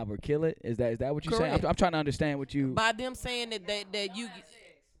alive or kill it." Is that what you're saying? Correct. I'm trying to understand what you. by them saying that you.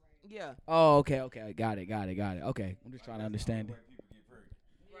 Yeah. Oh, okay. Got it. Okay, I'm just trying to understand it.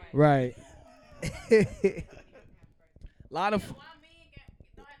 Right. Lot of.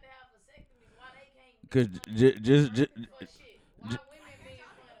 Cause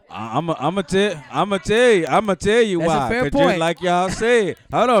I'ma tell you That's a why. fair 'Cause point. just like y'all said,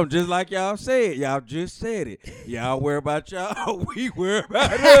 hold on, just like y'all said, y'all just said it. Y'all worry about y'all, we worry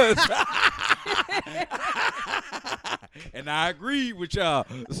about us. And I agree with y'all.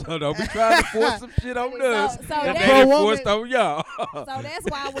 So don't be trying to force some shit on us. So that that's- ain't forced on y'all. So that's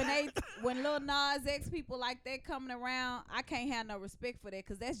why when Lil Nas X people like that coming around, I can't have no respect for that,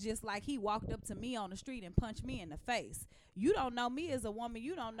 because that's just like he walked up to me on the street and punched me in the face. You don't know me as a woman.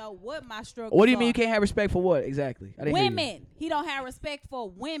 You don't know what my struggles What do you mean are. you can't have respect for what exactly? I didn't hear you. Women. He don't have respect for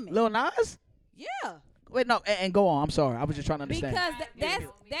women. Lil Nas? Yeah. Wait, no, and go on. I'm sorry. I was just trying to understand. Because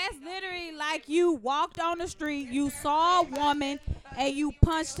that's literally like you walked on the street, you saw a woman, and you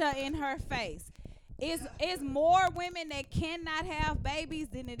punched her in her face. It's more women that cannot have babies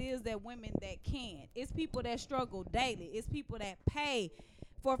than it is that women that can. It's people that struggle daily. It's people that pay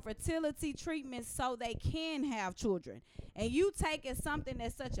for fertility treatments so they can have children. And you take it something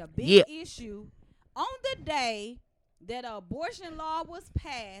that's such a big issue on the day that an abortion law was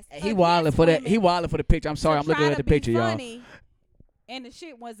passed. And he wilding for that. He wilding for the picture. I'm sorry. I'm looking at the picture, y'all. And the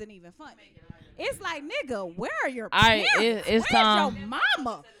shit wasn't even funny. It's like, nigga, where are your Aight, parents? it's Where's time. your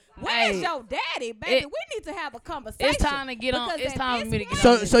mama? Where's Aight. your daddy, baby? It- We need to have a conversation. It's time to get on. Because It's at time for this me to get point,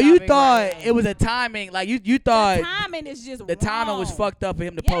 on. So this so you topic thought right now. it was a timing, like you the thought timing is just the timing was wrong. fucked up for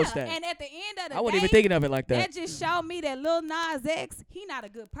him to Yeah, post that. and at the end of the I wasn't day, even thinking of it like that. that just showed me that Lil Nas X, he not a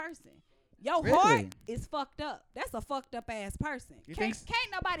good person. Your Really? heart is fucked up. That's a fucked up ass person. You Can't think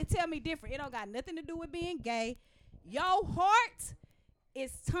nobody tell me different. It don't got nothing to do with being gay. Your heart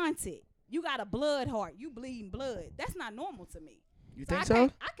is taunted. You got a blood heart. You bleeding blood. That's not normal to me. You So think I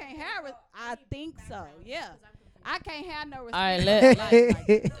so? can't have it. I think so. Yeah. I can't have no respect. All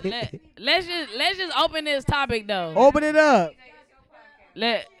right, for let's just open this topic though. Open it up.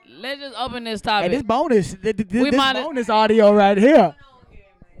 Let's just open this Hey, topic. this bonus, this might- bonus audio right here.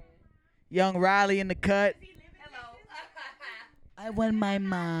 Young Riley in the cut. I want my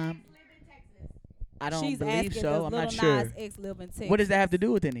mom. I don't She's believe asking, so. does I'm Lil not sure. Nas X live in Texas? What does that have to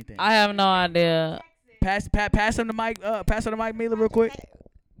do with anything? I have no idea. Pass him the mic. Pass him the mic, Mila, real quick.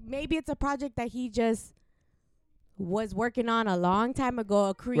 Maybe it's a project that he just was working on a long time ago,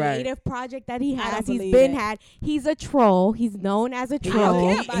 a creative project that he I don't has. He's believe been that. had. He's a troll. He's known as a I don't troll.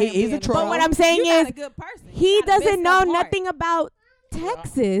 care about him he's a being troll. But what I'm saying You're not is a good person. You he got a doesn't messed know up heart. nothing about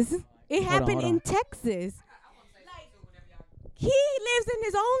Texas. It happened hold on. in Texas. He lives in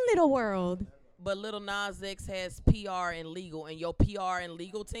his own little world. But Lil Nas X has PR and legal, and your PR and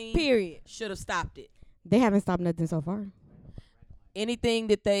legal team Period. should have stopped it. They haven't stopped nothing so far. Anything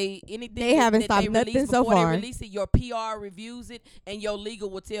that they haven't stopped release nothing so before far. They release it, your PR reviews it, and your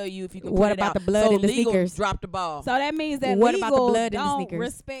legal will tell you if you can. What put it about out. the blood so in the legal sneakers? Dropped the ball. So that means that What legal about the blood in the don't sneakers?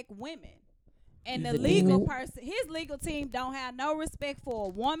 respect women. And He's the a legal demon. person, his legal team don't have no respect for a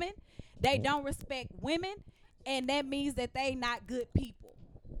woman. They don't respect women, and that means that they not good people.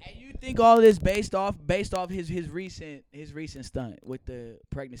 And you think all of this based off his recent stunt with the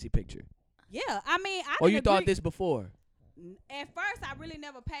pregnancy picture, Yeah, I mean, I or didn't you thought agree. this before? At first, I really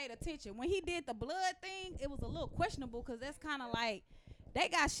never paid attention. When he did the blood thing, it was a little questionable because that's kind of like they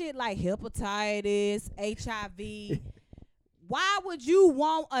got shit like hepatitis, HIV. Why would you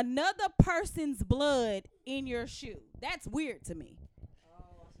want another person's blood in your shoe? That's weird to me.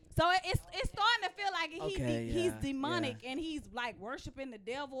 So it's starting to feel like he's demonic and he's like worshiping the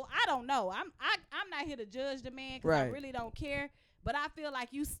devil. I don't know. I'm not here to judge the man because I Right. really don't care. But I feel like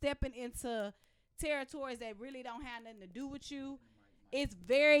you stepping into territories that really don't have nothing to do with you. It's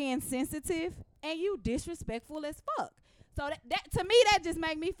very insensitive and you disrespectful as fuck. So that to me that just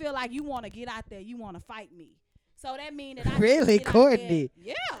make me feel like you want to get out there, you want to fight me. So that mean that I need to Really, get out Courtney?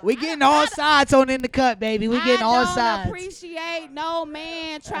 there. Yeah. We getting all sides on In the Cut, baby. We getting all I don't sides. appreciate no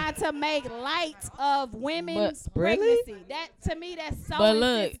man trying to make light of women's But- really? pregnancy. That to me, that's so But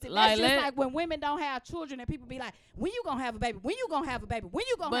look, insensitive. like, That's just let- like when women don't have children and people be like, "When you gonna have a baby? When you gonna have a baby? When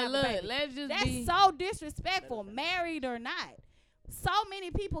you gonna But have look, a baby?" let's just That's be. so disrespectful, married or not. So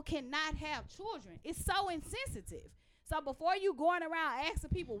many people cannot have children. It's so insensitive. So before you going around asking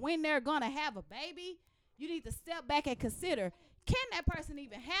people when they're gonna have a baby, you need to step back and consider, can that person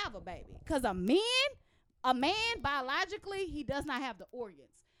even have a baby? Because a man biologically, he does not have the organs.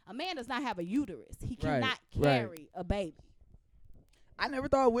 A man does not have a uterus. He Right, cannot right. carry a baby. I never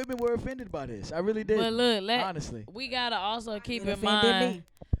thought women were offended by this. I really did. But look, honestly. we gotta also keep It in offended mind. me.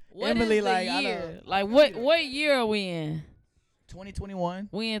 What Emily, is the like, I year? know. Like what year are we in? 2021.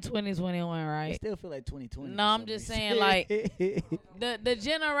 We in 2021, I right? still feel like 2020. No, for I'm some just reason. saying, like, The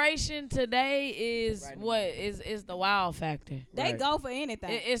generation today is Right. what is the wow factor. They Right. go for anything.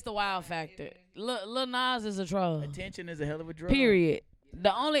 It's the wow factor. Lil Nas is a troll. Attention is a hell of a drug. Period.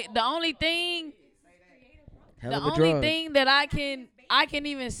 The only thing Hell the of a only drug. thing that I can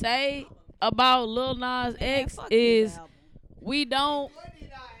even say about Lil Nas X fuck is his album. we don't.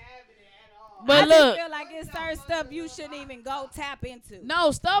 I But just look, feel like it's certain stuff you shouldn't even go tap into. no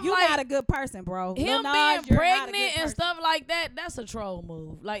stuff You like not a good person, bro. him Lil Nas, being you're not a good pregnant and person. stuff like that. That's a troll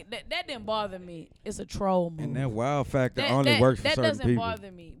move. Like that didn't bother me. It's a troll move. And that wow factor That- only that- works for that certain doesn't people.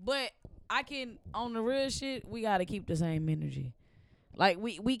 bother me. But I can, on the real shit, we gotta keep the same energy. Like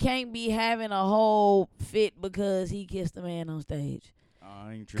we can't be having a whole fit because he kissed a man on stage.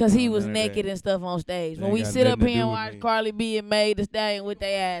 I ain't tripping Cause he on was none of that. naked and stuff on stage. That When ain't we got sit up nothing to here do and with watch me. Carly B and Meg Thee Stallion with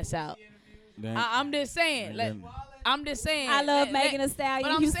their ass out. That ain't- I'm just saying. ain't Like, got- I'm just saying. I love that- Megan Thee But Stallion,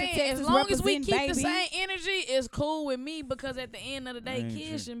 I'm Houston, saying, Texas, as long as we represent, keep the baby. same energy, it's cool with me. Because at the end of the day, I ain't kids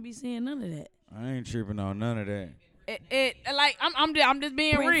tri- shouldn't be seeing none of that. I ain't tripping on none of that. Like I'm just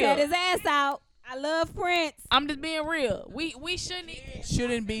being Prince real. had his ass out. I love Prince. I'm just being real. We shouldn't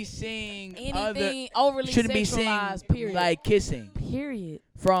Shouldn't be seeing anything overly shouldn't be seeing sexualized. Period. like kissing period.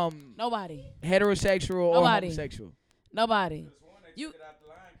 from Nobody. heterosexual or Nobody. homosexual. Nobody. You.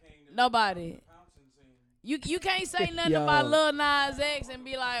 Nobody. You can't say nothing Yo. about Lil Nas X and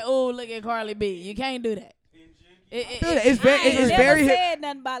be like, oh, look at Carly B. You can't do that. It's very- I ain't it's never very- said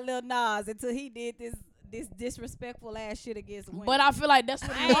nothing about Lil Nas until he did this disrespectful ass shit against women. But I feel like that's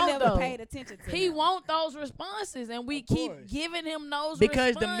what I he ain't want never though. paid attention to He him. want those responses, and we Of keep course. giving him those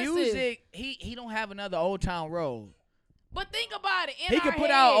Because the responses. music, he don't have another Old Town Road. But think about it. He can put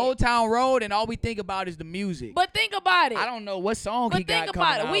out Old Town Road, and all we think about is the music. But think about it. I don't know what song But he got think coming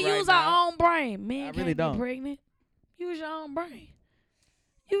about it. out We right use now. our own brain. Men I can't really don't. get pregnant. Use your own brain.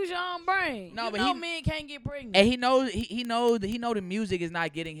 Use your own brain. No, you but know he- men can't get pregnant. And he knows the music is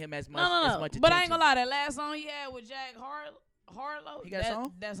not getting him as much no. as much attention. But I ain't gonna lie. That last song he had with Jack Harlow. He got a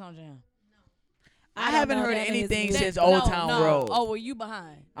song? That song jam. I don't haven't know heard that in his anything music. since Old No, Town no. Road. Oh, well, you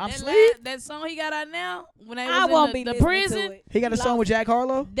behind. I'm that asleep? That song he got out now, when they I was won't in be the listening prison, to it. He got a song with Jack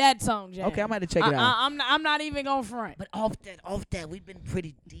Harlow? that song jam. Okay, I might have to check it out. I'm not even gonna front. But off that, we've been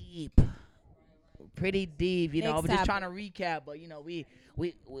pretty deep. Pretty deep, you know. I Next was just trying to recap, but you know,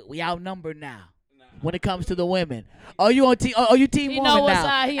 we outnumbered now. When it comes to the women, you team He woman know what now?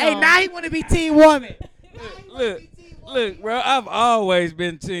 side he Hey, on. now he want to be team woman. Look, bro, I've always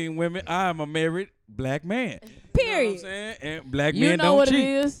been team women. I am a married black man. You know what I'm Period. saying? And black You men know don't what it cheat.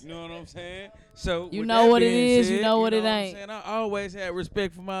 is. You know what I'm saying? So You with know that what it being is, you said, know what it I'm ain't. saying? I always had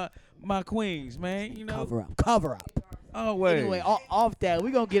respect for my queens, man. You know, Cover up. always. Anyway, off that,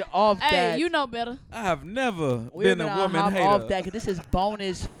 we gonna get off Hey, that. you know better. I have never We're been a gonna woman hop hater. off that 'cause this is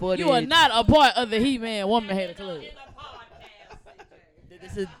bonus footage. You are not a part of the He-Man Woman Hater Club.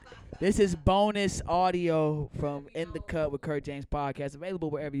 This is bonus audio from In the Cut with Kurt James podcast,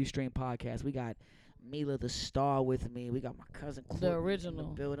 available wherever you stream podcasts. We got Mila the Star with me. We got my cousin Courtney The in original.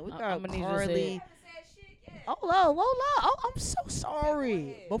 the building. We I- got I'ma need you to say Carly. it. Hold up. Oh, I'm so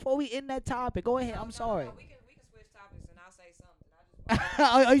sorry. Before we end that topic, go ahead. I'm sorry. We can switch topics and I'll say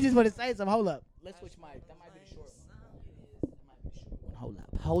something. Oh, you just want to say something? Hold up. Let's switch mic. That might be the short one.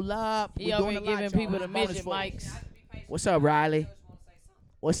 Hold up. He We're over doing here a lot, giving y'all. people the It's bonus midget footage. mics. What's up, Riley?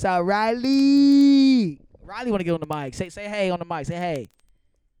 What's up, Riley? Riley want to get on the mic. Say hey on the mic. Say hey.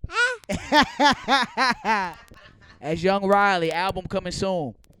 As Young Riley, album coming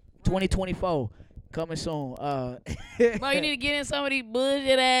soon, 2024, coming soon. Bro, you need to get in some of these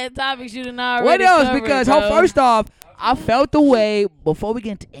bullshit ass topics you done already What else? covered, Because bro. first off, I felt the way before we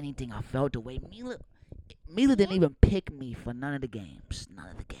get into anything. I felt the way Mila didn't even pick me for none of the games. None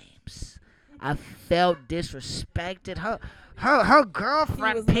of the games. I felt disrespected. Her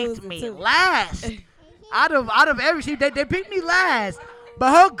girlfriend was picked losing me too. last. out of everything, they picked me last.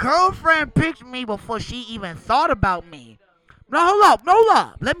 But her girlfriend picked me before she even thought about me. No, hold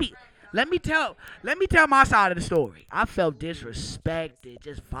up. Let me tell my side of the story. I felt disrespected,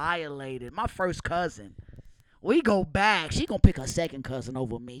 just violated. My first cousin. We go back. She gonna pick her second cousin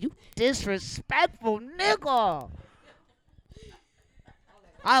over me. You disrespectful nigga.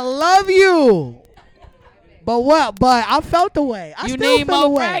 I love you. But what? But I felt the way. I You still need feel the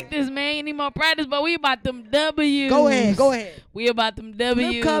more way. practice, man. You need more practice, but we about them W's. Go ahead. We about them W's.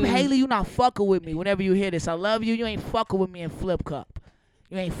 Flip Cup, Haley, you not fucking with me. Whenever you hear this, I love you. You ain't fucking with me in Flip Cup.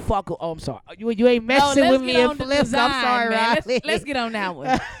 You ain't fucking. Oh, I'm sorry. You ain't messing with me in Flip Cup. I'm sorry, Riley. Let's get on that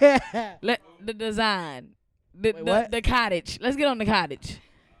one. The design. what? The cottage. Let's get on the cottage.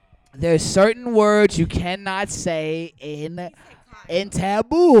 There's certain words you cannot say in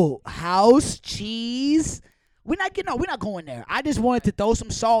taboo. House, cheese. We're not going there. I just wanted to throw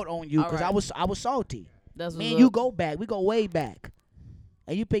some salt on you because Alright. I was salty. That's Me and you go back. We go way back.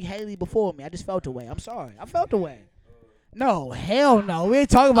 And you picked Haley before me. I just felt the way. I'm sorry. I felt the way. No, hell no. We ain't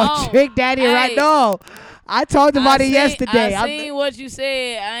talking about Trick Daddy right hey. now. I talked about it yesterday. I seen what you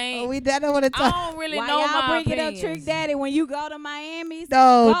said. I ain't. We don't want to I talk. don't really Why know y'all my bring it up, opinions. Trick Daddy? When you go to Miami,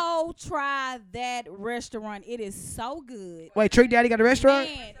 No. go try that restaurant. It is so good. Wait, Trick Daddy got a restaurant?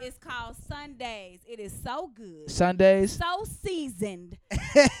 Man, it's called Sundays. It is so good. Sundays. So seasoned. I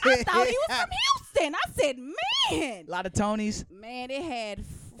thought he was from Houston. I said, man. A lot of Tonys. Man, it had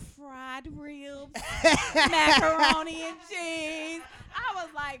fried ribs, macaroni and cheese. I was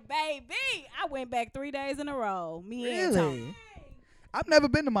like, baby. I went back 3 days in a row. Me and Tony. Really? I've never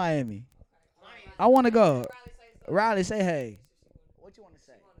been to Miami. I want to go. Riley, say hey. What you want to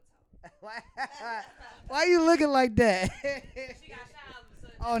say? Why you looking like that?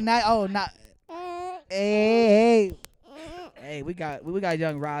 not. Hey. Hey, we got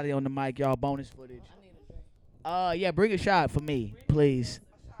young Riley on the mic, y'all. Bonus footage. Yeah, bring a shot for me, please.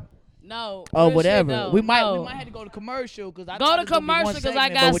 No. Oh, real whatever. shit, no. We might No. have to go to commercial because Go to commercial because I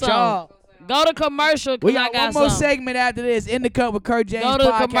got some. Go to commercial We because I got got one more some. segment after this. In the Cut with Kurt James Go to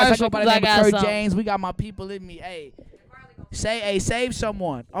podcast. commercial I go by the 'cause I name of got Kurt some. James. We got my people in me. Hey, save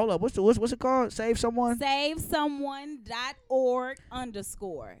someone. Hold up. What's it called? Save someone. SaveSomeone.org _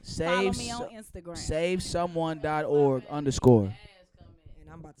 Follow Save me on so- Instagram. SaveSomeone.org _ And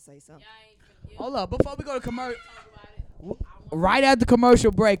I'm about to say something. Hold up. Before we go to commercial, right after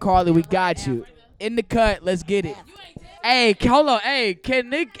commercial break, Carly, we got you. In the cut. Let's get it. Hey, hold on. Hey,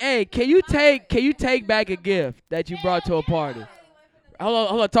 can you take back a gift that you brought to a party?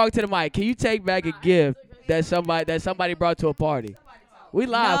 Hold on. Talk to the mic. Can you take back a gift that somebody brought to a party? We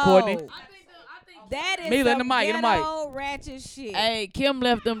live, No. Courtney. That is Mila, in some the mic, in the mic. ghetto ratchet shit. Hey, Kim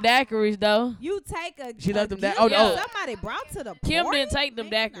left them daiquiris though. You take a She left them gift da- oh, that no. somebody brought to the Kim party? didn't take them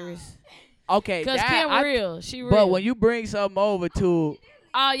Man, daiquiris. Okay, Cause that- Kim I- real. She real. But when you bring something over to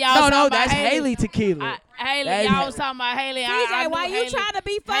oh, y'all no, talking about that's Haley tequila. Haley, That is y'all Ha- was talking about Haley. I CJ, knew why you Haley. trying to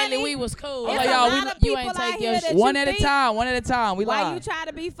be funny? Haley, we was cool. It's Hold on, a y'all, lot we- of you people ain't out take here your that shit. you one at a think- time. One at a time. We Why live. you try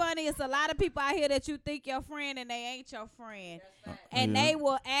to be funny? It's a lot of people out here that you think your friend and they ain't your friend. And they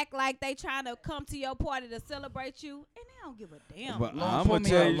will act like they trying to come to your party to celebrate you, and they don't give a damn. But Lauren, I'm pull gonna me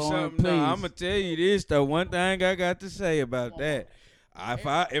tell up, you Lauren, something. please. I'm gonna tell you this though. One thing I got to say about that.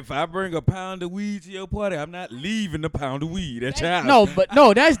 If I bring a pound of weed to your party, I'm not leaving the pound of weed at your house.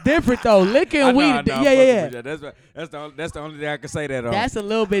 No, that's different though. Licking I know, weed. I know, I'm Yeah. fucking with you. That's the only thing I can say that on. That's a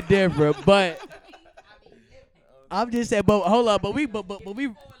little bit different, but I'm just saying. But hold up. But we.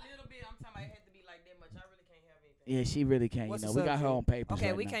 Yeah, she really can't. What's You know, the we got her subject? on papers. Okay,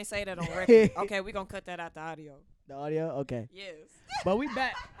 right we now. can't say that on record. Okay, we gonna cut that out the audio. The audio. Okay. Yes. But we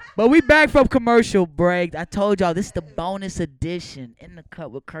back. But we back from commercial break. I told y'all this is the bonus edition in the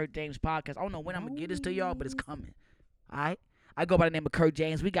cut with Kurt James podcast. I don't know when I'm gonna get this to y'all, but it's coming. All right. I go by the name of Kurt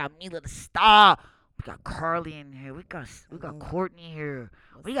James. We got Mila the Star. We got Carly in here. We got Courtney here.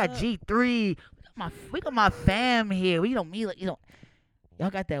 We got G3. We got my fam here. We don't Mila. Y'all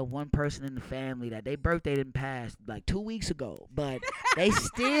got that one person in the family that their birthday didn't pass like 2 weeks ago, but they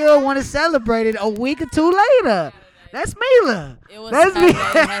still want to celebrate it a week or two later. That's Mila. It was That's Sunday. me.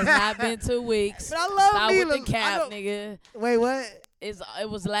 It has not been 2 weeks. But I love Stop Mila. with the cap, I don't- nigga. Wait, what? It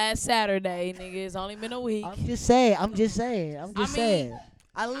was last Saturday, nigga. It's only been a week. I'm just saying. I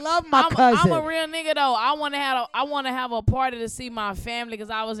love my I'm cousin. a real nigga though. I want to have a party to see my family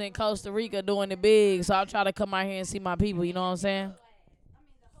because I was in Costa Rica doing the big. So I'll try to come out here and see my people. You know what I'm saying?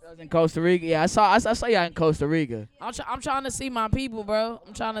 I was in Costa Rica. Yeah, I saw y'all in Costa Rica. I'm trying to see my people, bro.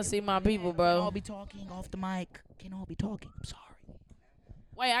 Can't all be talking off the mic. Can't all be talking. I'm sorry.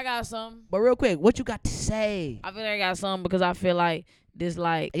 Wait, I got some. But real quick, what you got to say? I feel like I got some because I feel like this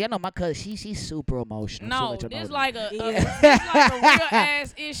like You know my cousin, she's super emotional. so no, let you know this that. like a Yeah. this like a real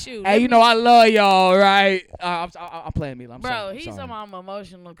ass issue. Hey, Let you me- know I love y'all, right? I'm playing Mila. I'm bro, sorry. he's sorry. talking about I'm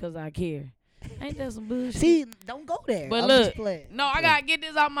emotional because I care. Ain't that some bullshit? See, don't go there. But I'm look, just playing. no, I gotta get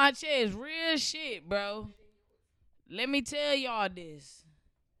this out my chest. Real shit, bro. Let me tell y'all this.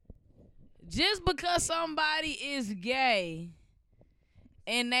 Just because somebody is gay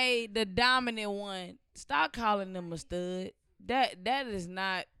and they the dominant one, stop calling them a stud. That is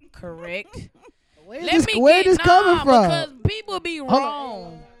not correct. Where Let me where get this coming from? because people be Hold on.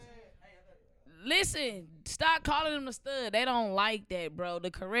 wrong. Listen, stop calling them a stud. They don't like that, bro.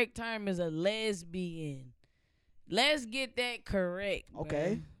 The correct term is a lesbian. Let's get that correct. Bro.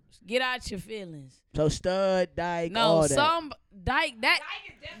 Okay. Get out your feelings. So stud, dyke, No, all that. some dyke that,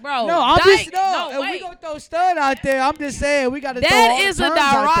 bro. No, I'm dyke, just no, if we wait. gonna throw stud out there, I'm just saying we gotta throw all That the is a terms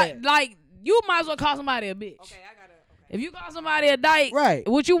out there. direct. Like you might as well call somebody a bitch. Okay, I gotta. If you call somebody a dyke, Right.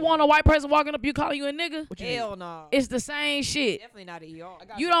 would you want a white person walking up you calling you a nigga? What you mean? Hell no. It's the same shit. Definitely not a ER.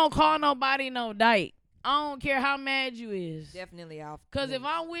 You don't call nobody no dyke. I don't care how mad you is. Definitely off. Cause if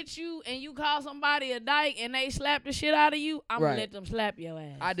I'm with you and you call somebody a dyke and they slap the shit out of you, I'm Right. gonna let them slap your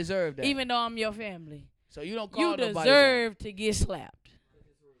ass. I deserve that. Even though I'm your family. So you don't call You nobody that. deserve to get slapped.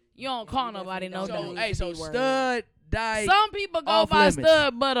 You don't call nobody no don't. So dyke. hey, so B word. stud, dyke. Some people go off by limits.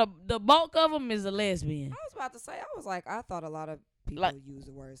 stud, but the bulk of them is a lesbian. I was about to say, I was like, I thought a lot of people Like- use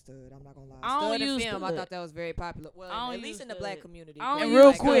the word stud. I'm not gonna lie. I don't Stud and use film, I stud. thought that was very popular. Well, I don't at use least in the stud. black community. I don't And use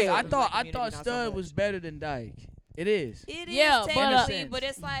real stud. quick, Stud I in the thought black community, not so stud much. was better than dyke. It is. It is Yeah, but, technically, uh, but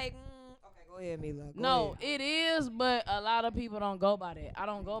it's like, okay, go ahead, Mila. Go No, ahead. it is, but a lot of people don't go by that. I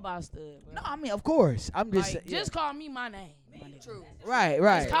don't go by stud, bro. No, I mean of course. I'm just Like, yeah. just call me my name. my nigga. True. right,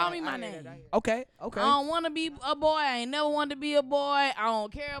 right. Just call me I my hear name. that, I hear Okay, okay. I don't want to be a boy. I ain't never wanted to be a boy. I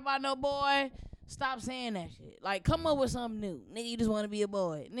don't care about no boy. Stop saying that shit. Like, come up with something new. Nigga, you just want to be a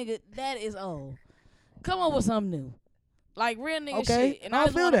boy. Nigga, that is old. Come up with something new. Like, real nigga Okay, shit. And I I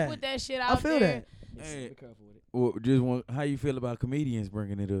just feel want to that. put that shit I out feel there. that. Hey. Be careful with it. Well, just want, how you feel about comedians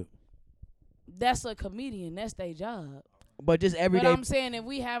bringing it up? That's a comedian. That's their job. But just But everyday. I'm saying if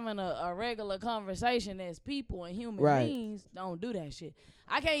we having a regular conversation as people and human Right. beings, don't do that shit.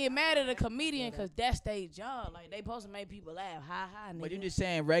 I can't get mad at a comedian because that's their job. Like, they supposed to make people laugh. Nigga. But you're just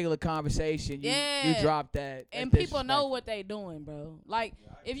saying regular conversation. You Yeah. drop that. And That's people know what they doing, bro. Like,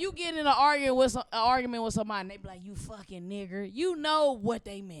 if you get in an argument with somebody and they be like, you fucking nigger, you know what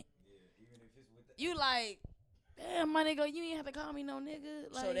they meant. You like, damn, my nigga, you ain't have to call me no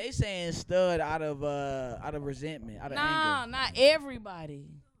nigga. Like, So they saying stud out of resentment, out of nah, anger. not everybody.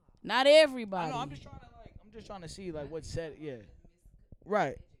 Not everybody. I know, I'm just trying to see like what said. Yeah.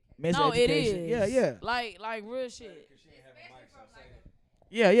 Right. No, it Miseducation. is. Yeah, yeah. Like real shit.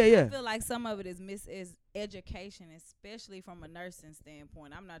 Yeah, yeah, I yeah. feel like some of it is miseducation, especially from a nursing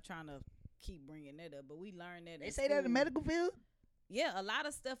standpoint. I'm not trying to keep bringing that up, but we learned that. They in say that in the school. medical field? Yeah, a lot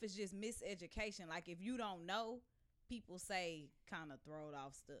of stuff is just miseducation. Like if you don't know, people say kind of throw it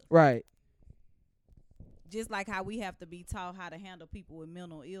off stuff. Right. Just like how we have to be taught how to handle people with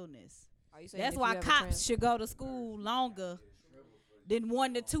mental illness. Are you saying That's if why you ever cops should go to school longer than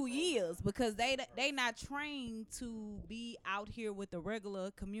 1 to 2 years because they not trained to be out here with the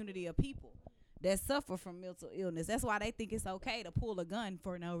regular community of people that suffer from mental illness. That's why they think it's okay to pull a gun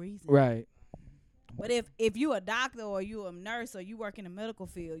for no reason. Right. But if you a doctor or you a nurse or you work in the medical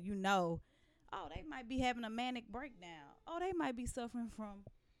field, you know, oh, they might be having a manic breakdown. Oh, they might be suffering from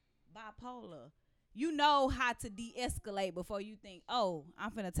bipolar. You know how to de-escalate before you think, oh,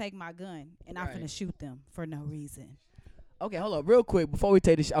 I'm finna take my gun and I'm Right. finna shoot them for no reason. Okay, hold up, real quick before we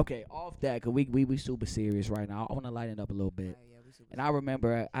take this. Okay, off that, cause we super serious right now. I want to lighten it up a little bit. And I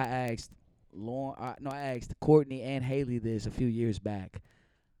remember I asked I asked Courtney and Haley this a few years back.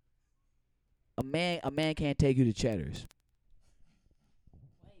 A man can't take you to Cheddar's.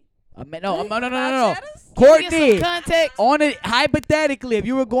 A man, no. Get Courtney, some context. on it hypothetically, if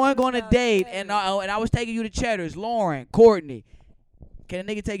you were going on a date and I was taking you to Cheddar's, Lauren, Courtney, can a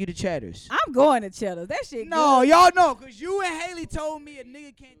nigga take you to Cheddar's? I'm going to Cheddar's. That shit No, good. y'all know, cause you and Haley told me a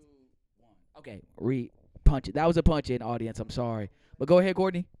nigga can't. Okay, punch it. That was a punch in, audience. I'm sorry, but go ahead,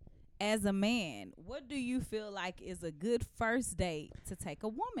 Courtney. As a man, what do you feel like is a good first date to take a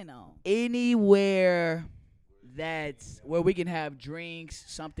woman on? Anywhere that's where we can have drinks,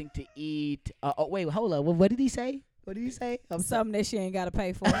 something to eat. Oh wait, hold up. What did he say? What did he say? I'm Something that she ain't got to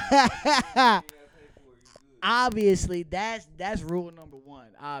pay for. Obviously, that's rule number one.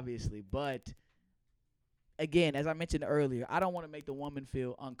 Obviously, but again, as I mentioned earlier, I don't want to make the woman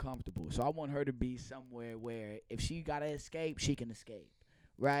feel uncomfortable. So I want her to be somewhere where if she gotta escape, she can escape.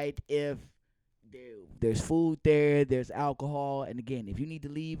 Right? If there's food there, there's alcohol, and again, if you need to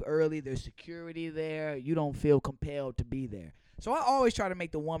leave early, there's security there. You don't feel compelled to be there. So I always try to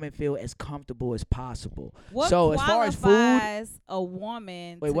make the woman feel as comfortable as possible. What So as far as food, qualifies a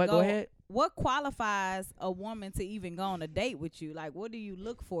woman wait, to what? Go ahead. What qualifies a woman to even go on a date with you? Like, what do you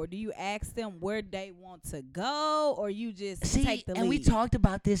look for? Do you ask them where they want to go, or you just take the lead? And we talked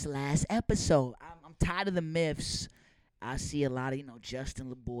about this last episode. I'm tired of the myths. I see a lot of,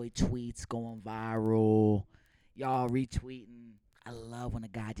 Justin LeBoy tweets going viral. Y'all retweeting. I love when a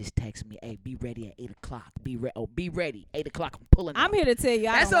guy just texts me, "Hey, be ready at 8 o'clock. Be ready. 8 o'clock. I'm pulling up." I'm here to tell you,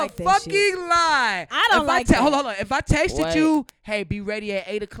 That's I don't a like that fucking shit. lie. I don't like that. Hold on. If I texted Wait. you, "Hey, be ready at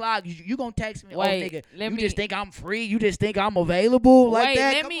 8 o'clock," you gonna text me, Wait, "Oh, nigga, let you me- just think I'm free? You just think I'm available like Wait,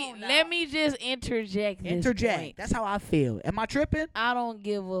 that?" let Come me on now. let me just interject. This Interject. point. That's how I feel. Am I tripping? I don't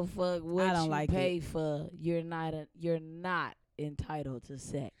give a fuck what I don't you like pay it. for. You're not entitled to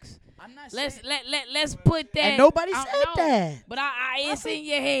sex. I'm not Let's put that. And nobody I said know, that. But it's in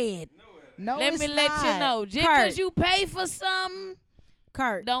your head. No, Let it's me let you not. know. Just Kurt. because you pay for something,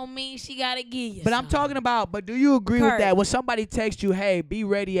 Kurt, don't mean she gotta give you. But I'm something. talking about. But do you agree with Kurt. that? When somebody texts you, "Hey, be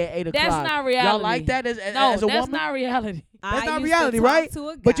ready at 8 o'clock," That's not Y'all reality. like that as No, a that's woman? not reality. That's I not used reality, to talk right? to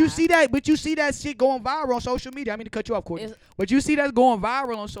a But you guy. see that shit going viral on social media. I mean to cut you off, Courtney. It's- But you see that's going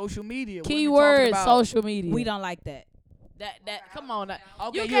viral on social media. Women talking Keyword about- social media. we don't like that. That come on. Okay,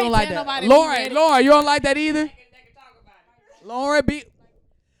 you you can't don't like tell that. nobody to be Lauren, ready. you don't like that either? Lauren,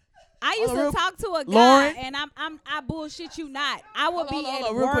 I used Hold on, to real- talk to a guy, Lauren? and I bullshit you not. I would be hold at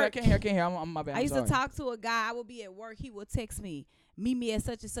on, real quick. I work. can't hear. I'm my bad. I I'm used sorry. to talk to a guy. I would be at work. He would text me, "Meet me at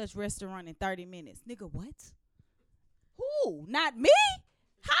such and such restaurant in 30 minutes." Nigga, what? Who? Not me?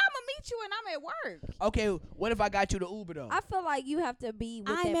 How I'm gonna meet you when I'm at work? Okay, what if I got you the Uber though? I feel like you have to be with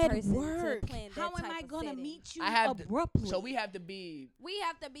I'm that at person work. to plan that How am type I of gonna setting. meet you I have to- abruptly? So we have to be. We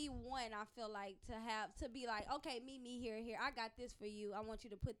have to be one. I feel like to be like, okay, meet me here. I got this for you. I want you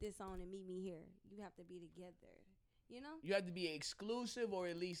to put this on and meet me here. You have to be together. You know, You have to be exclusive or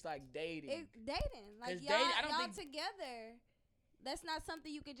at least like dating. dating like 'Cause y'all, dating, I don't y'all think- together. That's not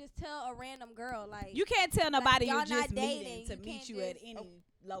something you could just tell a random girl. Like You can't tell nobody y'all you're just not dating. meeting to You meet can't you at just- any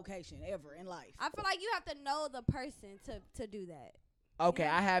location ever in life. I feel like you have to know the person to do that. Okay,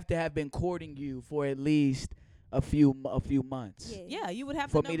 Yeah. I have to have been courting you for at least a few months. Yeah. Yeah, you would have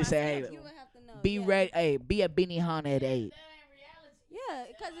For to me know to say, my hey, schedule. You would have to know. Be yeah. ready. Hey, be at Benihana at 8. Yeah,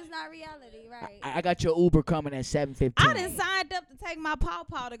 because it's not reality, right? I got your Uber coming at 7:15. I done signed up to take my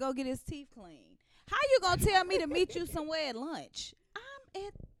paw to go get his teeth cleaned. How you gonna tell me to meet you somewhere at lunch? I'm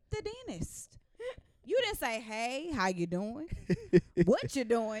at the dentist. You didn't say, "Hey, how you doing? What you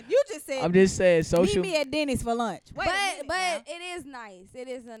doing?" You just said, I'm just saying, "Meet social. me at Denny's for lunch." Wait a minute but now. it is nice. It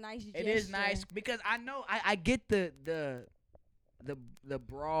is a nice gesture. It is nice because I know I get the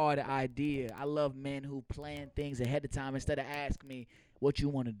broad idea. I love men who plan things ahead of time instead of asking me what you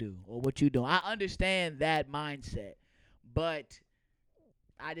want to do or what you doing. I understand that mindset, but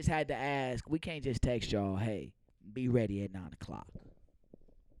I just had to ask. We can't just text y'all, "Hey, be ready at 9 o'clock."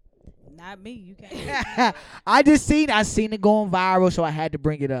 Not me. You can't. I seen it going viral, so I had to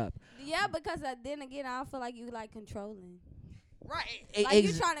bring it up. Yeah, because then again, I feel like you like controlling. Right. Like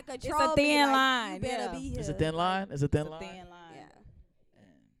you trying to control It's a thin me, like, line. You better Yeah. be here. It's a thin line. It's a thin It's a line. thin line. Yeah.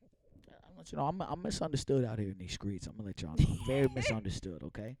 I'm let you know I'm misunderstood out here in these streets. I'm gonna let y'all know. Very misunderstood.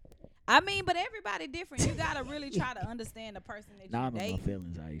 Okay. I mean, but everybody different. You gotta really try to understand the person that Now you I'm in my date,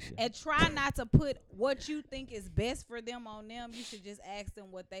 feelings, Aisha. and try not to put what you think is best for them on them. You should just ask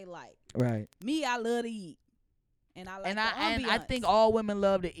them what they like. Right. Me, I love to eat, and I like And the I ambiance. think all women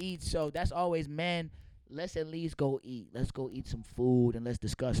love to eat, so that's always men. Let's at least go eat. Let's go eat some food and let's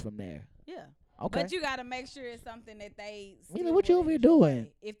discuss from there. Yeah. Okay. But you gotta make sure it's something that they. Mila, still what you would over here enjoy. doing?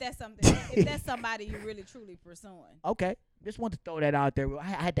 If that's something, if that's somebody you're really truly pursuing. Okay. Just want to throw that out there. I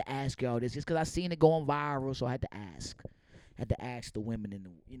had to ask y'all this just because I seen it going viral, so I had to ask. Had to ask the women in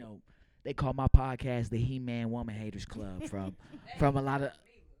the, they call my podcast the He-Man Woman Haters Club from a lot of.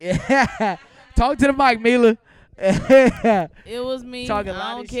 Yeah. Talk to the mic, Mila. It was me. Talking a I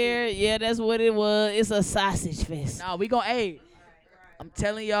lot don't of care. Yeah, that's what it was. It's a sausage fest. Nah, we gonna, I'm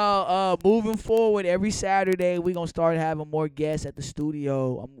telling y'all, moving forward, every Saturday we gonna start having more guests at the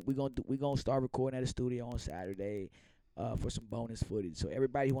studio. We gonna start recording at the studio on Saturday, for some bonus footage. So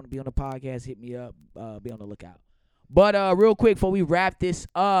everybody who wanna be on the podcast, hit me up. Be on the lookout. But real quick before we wrap this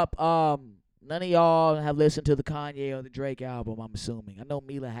up, none of y'all have listened to the Kanye or the Drake album. I'm assuming. I know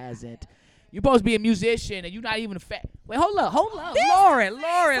Mila hasn't. You supposed to be a musician and you're not even a fat. Wait, hold up, Lauren.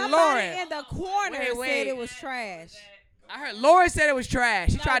 Somebody in the corner Wait. said it was trash. I heard Lauren said it was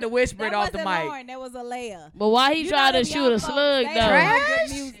trash. She No, tried to whisper it that off the wasn't mic. Lauren, that was a Leia. But why he You tried know to them shoot young a folks, slug they though? don't know good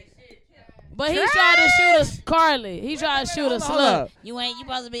music. But he tried to shoot us, Carly. He tried to shoot us. hold up. Look, you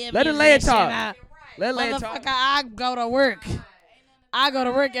supposed to be a Let the lady musician. talk. Let Leia Motherfucker, talk. I go to work. I go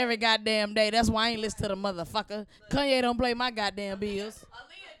to work every goddamn day. That's why I ain't listen to the motherfucker. Kanye don't play my goddamn bills.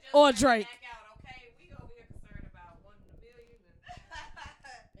 Or Drake.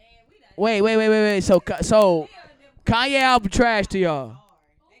 Wait. So Kanye album trash to y'all.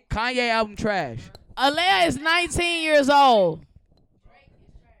 Kanye album trash. Alea is 19 years old.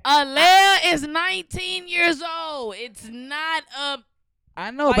 Alea is 19 years old. It's not a. I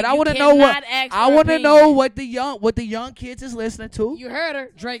know, Like, but I you want to know what cannot ask I her want to opinion. know what the young kids is listening to. You heard her.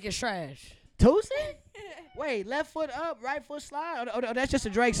 Drake is trash. Tusi? Wait, left foot up, right foot slide. Oh, that's just a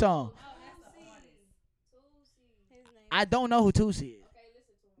Drake song. I don't know who Tusi is.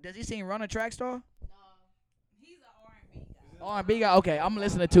 Does he sing Run a Track Star? R&B guy. Okay, I'm gonna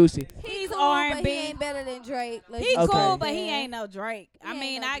listen to Tusi. He's Cool, R&B. but he ain't better than Drake. Let's He just cool, say but he that. ain't no Drake. I He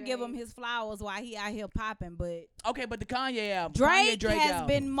mean, ain't no I give him Drake. his flowers while he out here popping, but Okay, but the Kanye album. Drake, Drake has album.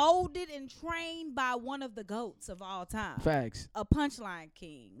 been molded and trained by one of the GOATs of all time. Facts. A punchline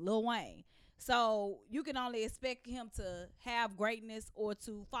king, Lil Wayne. So you can only expect him to have greatness or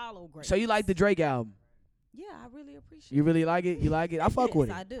to follow greatness. So you like the Drake album? Yeah, I really appreciate You really like it? You like it? I fuck Yes, with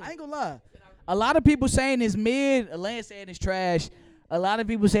it. I do. I ain't gonna lie. A lot of people saying it's mid. Elaine saying it's trash. A lot of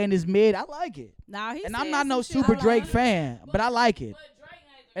people saying it's mid. I like it. Now he And I'm said not no some shit super I Drake like. fan, but I like it.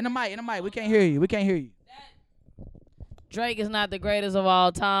 In the mic. We can't hear you. Drake is not the greatest of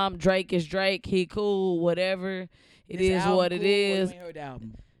all time. Drake is Drake. He cool, whatever. It This is album what it cool, or you is. ain't heard the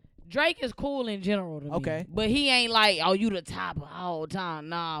album? Drake is cool in general to me. Okay. But he ain't like, oh, you the top of all time.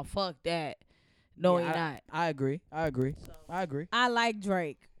 Nah, fuck that. No, Yeah, he not. I agree. I like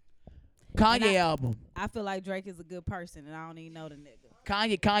Drake. Kanye And album. I feel like Drake is a good person, and I don't even know the nigga.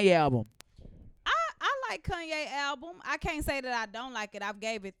 Kanye album. I like Kanye album. I can't say that I don't like it. I've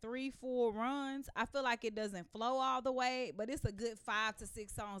gave it 3-4 runs. I feel like it doesn't flow all the way, but it's a good 5 to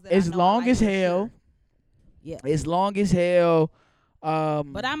 6 songs that It's I know long I like as for hell. sure. Yeah. It's long as hell.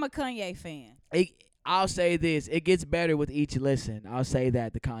 But I'm a Kanye fan. I'll say this: it gets better with each listen. I'll say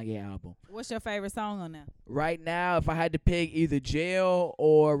that the Kanye album. What's your favorite song on there? Right now, if I had to pick either Jail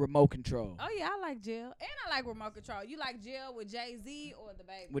or Remote Control Oh yeah, I like Jill, and I like Remote Control. You like Jill with Jay-Z or the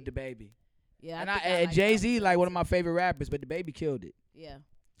Baby? with the baby, Yeah, and think and like Jay that Z like one of my favorite rappers, but the baby killed it. Yeah.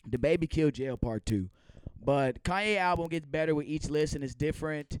 The baby killed Jail Part 2, but Kanye album gets better with each listen. It's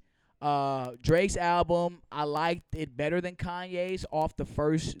different. Drake's album, I liked it better than Kanye's off the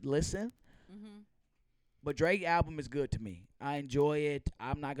first listen. Mm-hmm. But Drake album is good to me. I enjoy it.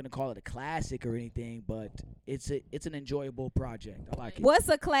 I'm not gonna call it a classic or anything, but it's an enjoyable project. I like it. What's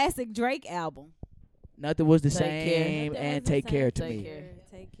a classic Drake album? Nothing was the Take Care. same, Nothing and was the Take Care to Take me. Care.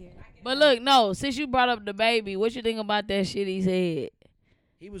 Take care. But look, no, since you brought up the baby, what you think about that shit he said?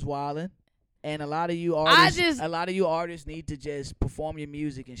 He was wildin', and a lot of you artists need to just perform your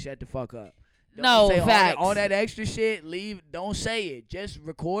music and shut the fuck up. Don't No, say facts. all that extra shit. Leave. Don't say it. Just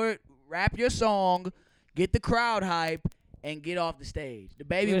record, rap your song, get the crowd hype, and get off the stage. The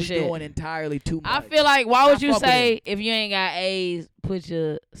baby Real was shit. doing entirely too much. I feel like, why would I you fuck with say, him. if you ain't got A's, put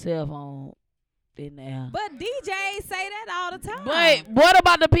your cell phone in there? But DJs say that all the time. But what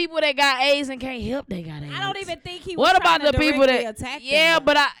about the people that got A's and can't help they got A's? I don't even think he was What about trying the to people directly that? attack them, Yeah, though.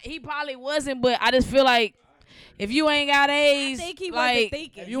 but he probably wasn't. But I just feel like if you ain't got I A's, think he wasn't like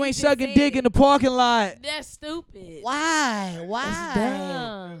thinking. If you He ain't just sucking said dick it. in the parking lot, that's stupid. why? That's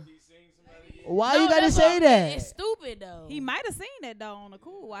dumb. Why No, you gotta that's say what- that? It's stupid though. He might have seen that though on the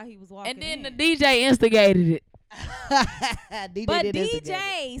cool while he was walking. And then in. the DJ instigated it. DJ But did instigate it.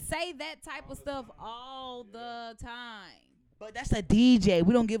 DJs say that type of stuff all the time. But that's a DJ.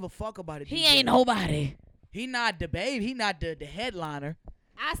 We don't give a fuck about it. He ain't nobody. He not the babe. He not the headliner.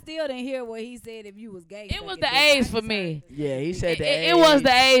 I still didn't hear what he said if you was gay. It was sucking the dick. I A's just for heard me. Yeah, he said the It was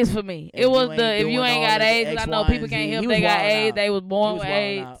the A's. A's for me. If It was you the ain't if you doing ain't all got of the A's, 'cause X, I know Y, people and can't Z. help He they was got wildin' A's. out. They was born He was with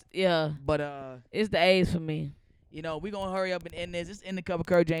wildin' A's. out. Yeah, But it's the A's for me. you know, we gonna hurry up and end this. It's in the Cover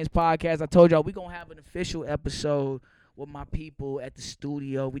Kurt James podcast. I told y'all we gonna have an official episode with my people at the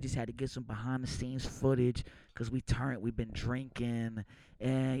studio. We just had to get some behind the scenes footage because we've been drinking,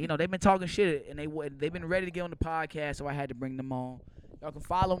 and you know they've been talking shit, and they've been ready to get on the podcast, so I had to bring them on. Y'all can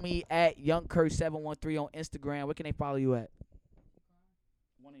follow me at YoungKurt713 on Instagram. Where can they follow you at?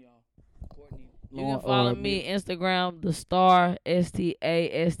 One of y'all, Courtney. You Lauren, can follow or me Instagram, the star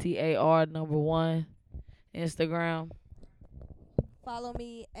STASTAR1 Instagram. Follow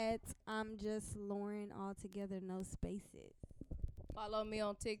me at I'm just Lauren all together, no spaces. Follow me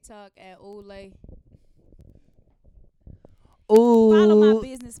on TikTok at Oolay. Ooh. Follow my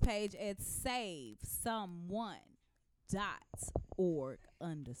business page at savesomeone.org_.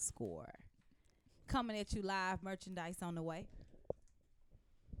 coming at you live. Merchandise on the way.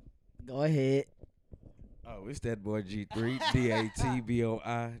 Go ahead. Oh, it's that boy G3,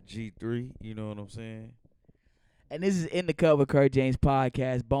 DATBOI G3. You know what I'm saying? And this is In the Cut with Kurt James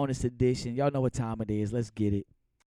podcast, bonus edition. Y'all know what time it is. Let's get it.